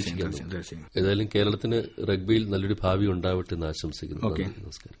 ഏതായാലും കേരളത്തിന് റഗ്ബിയിൽ നല്ലൊരു ഭാവി ഉണ്ടാവട്ടെ എന്ന് ആശംസിക്കുന്നു.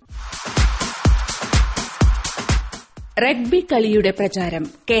 നമസ്കാരം. റഗ്ബി കളിയുടെ പ്രചാരം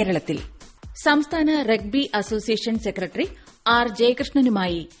കേരളത്തിൽ. സംസ്ഥാന rugby association secretary R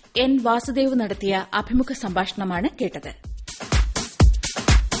ജയകൃഷ്ണനുമായി N Vasudev നടത്തിയ അഭിമുഖ സംഭാഷണമാണ് കേട്ടത്.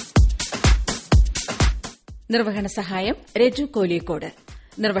 നിർവഹണ സഹായം രജു കോലിയക്കോട്.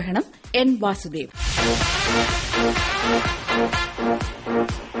 നിർവഹണം എൻ വാസുദേവ്.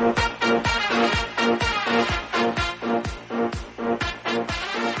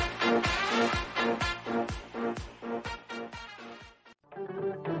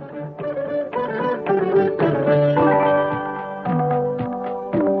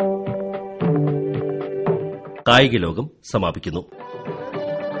 കായിക ലോകം സമാപിക്കുന്നു.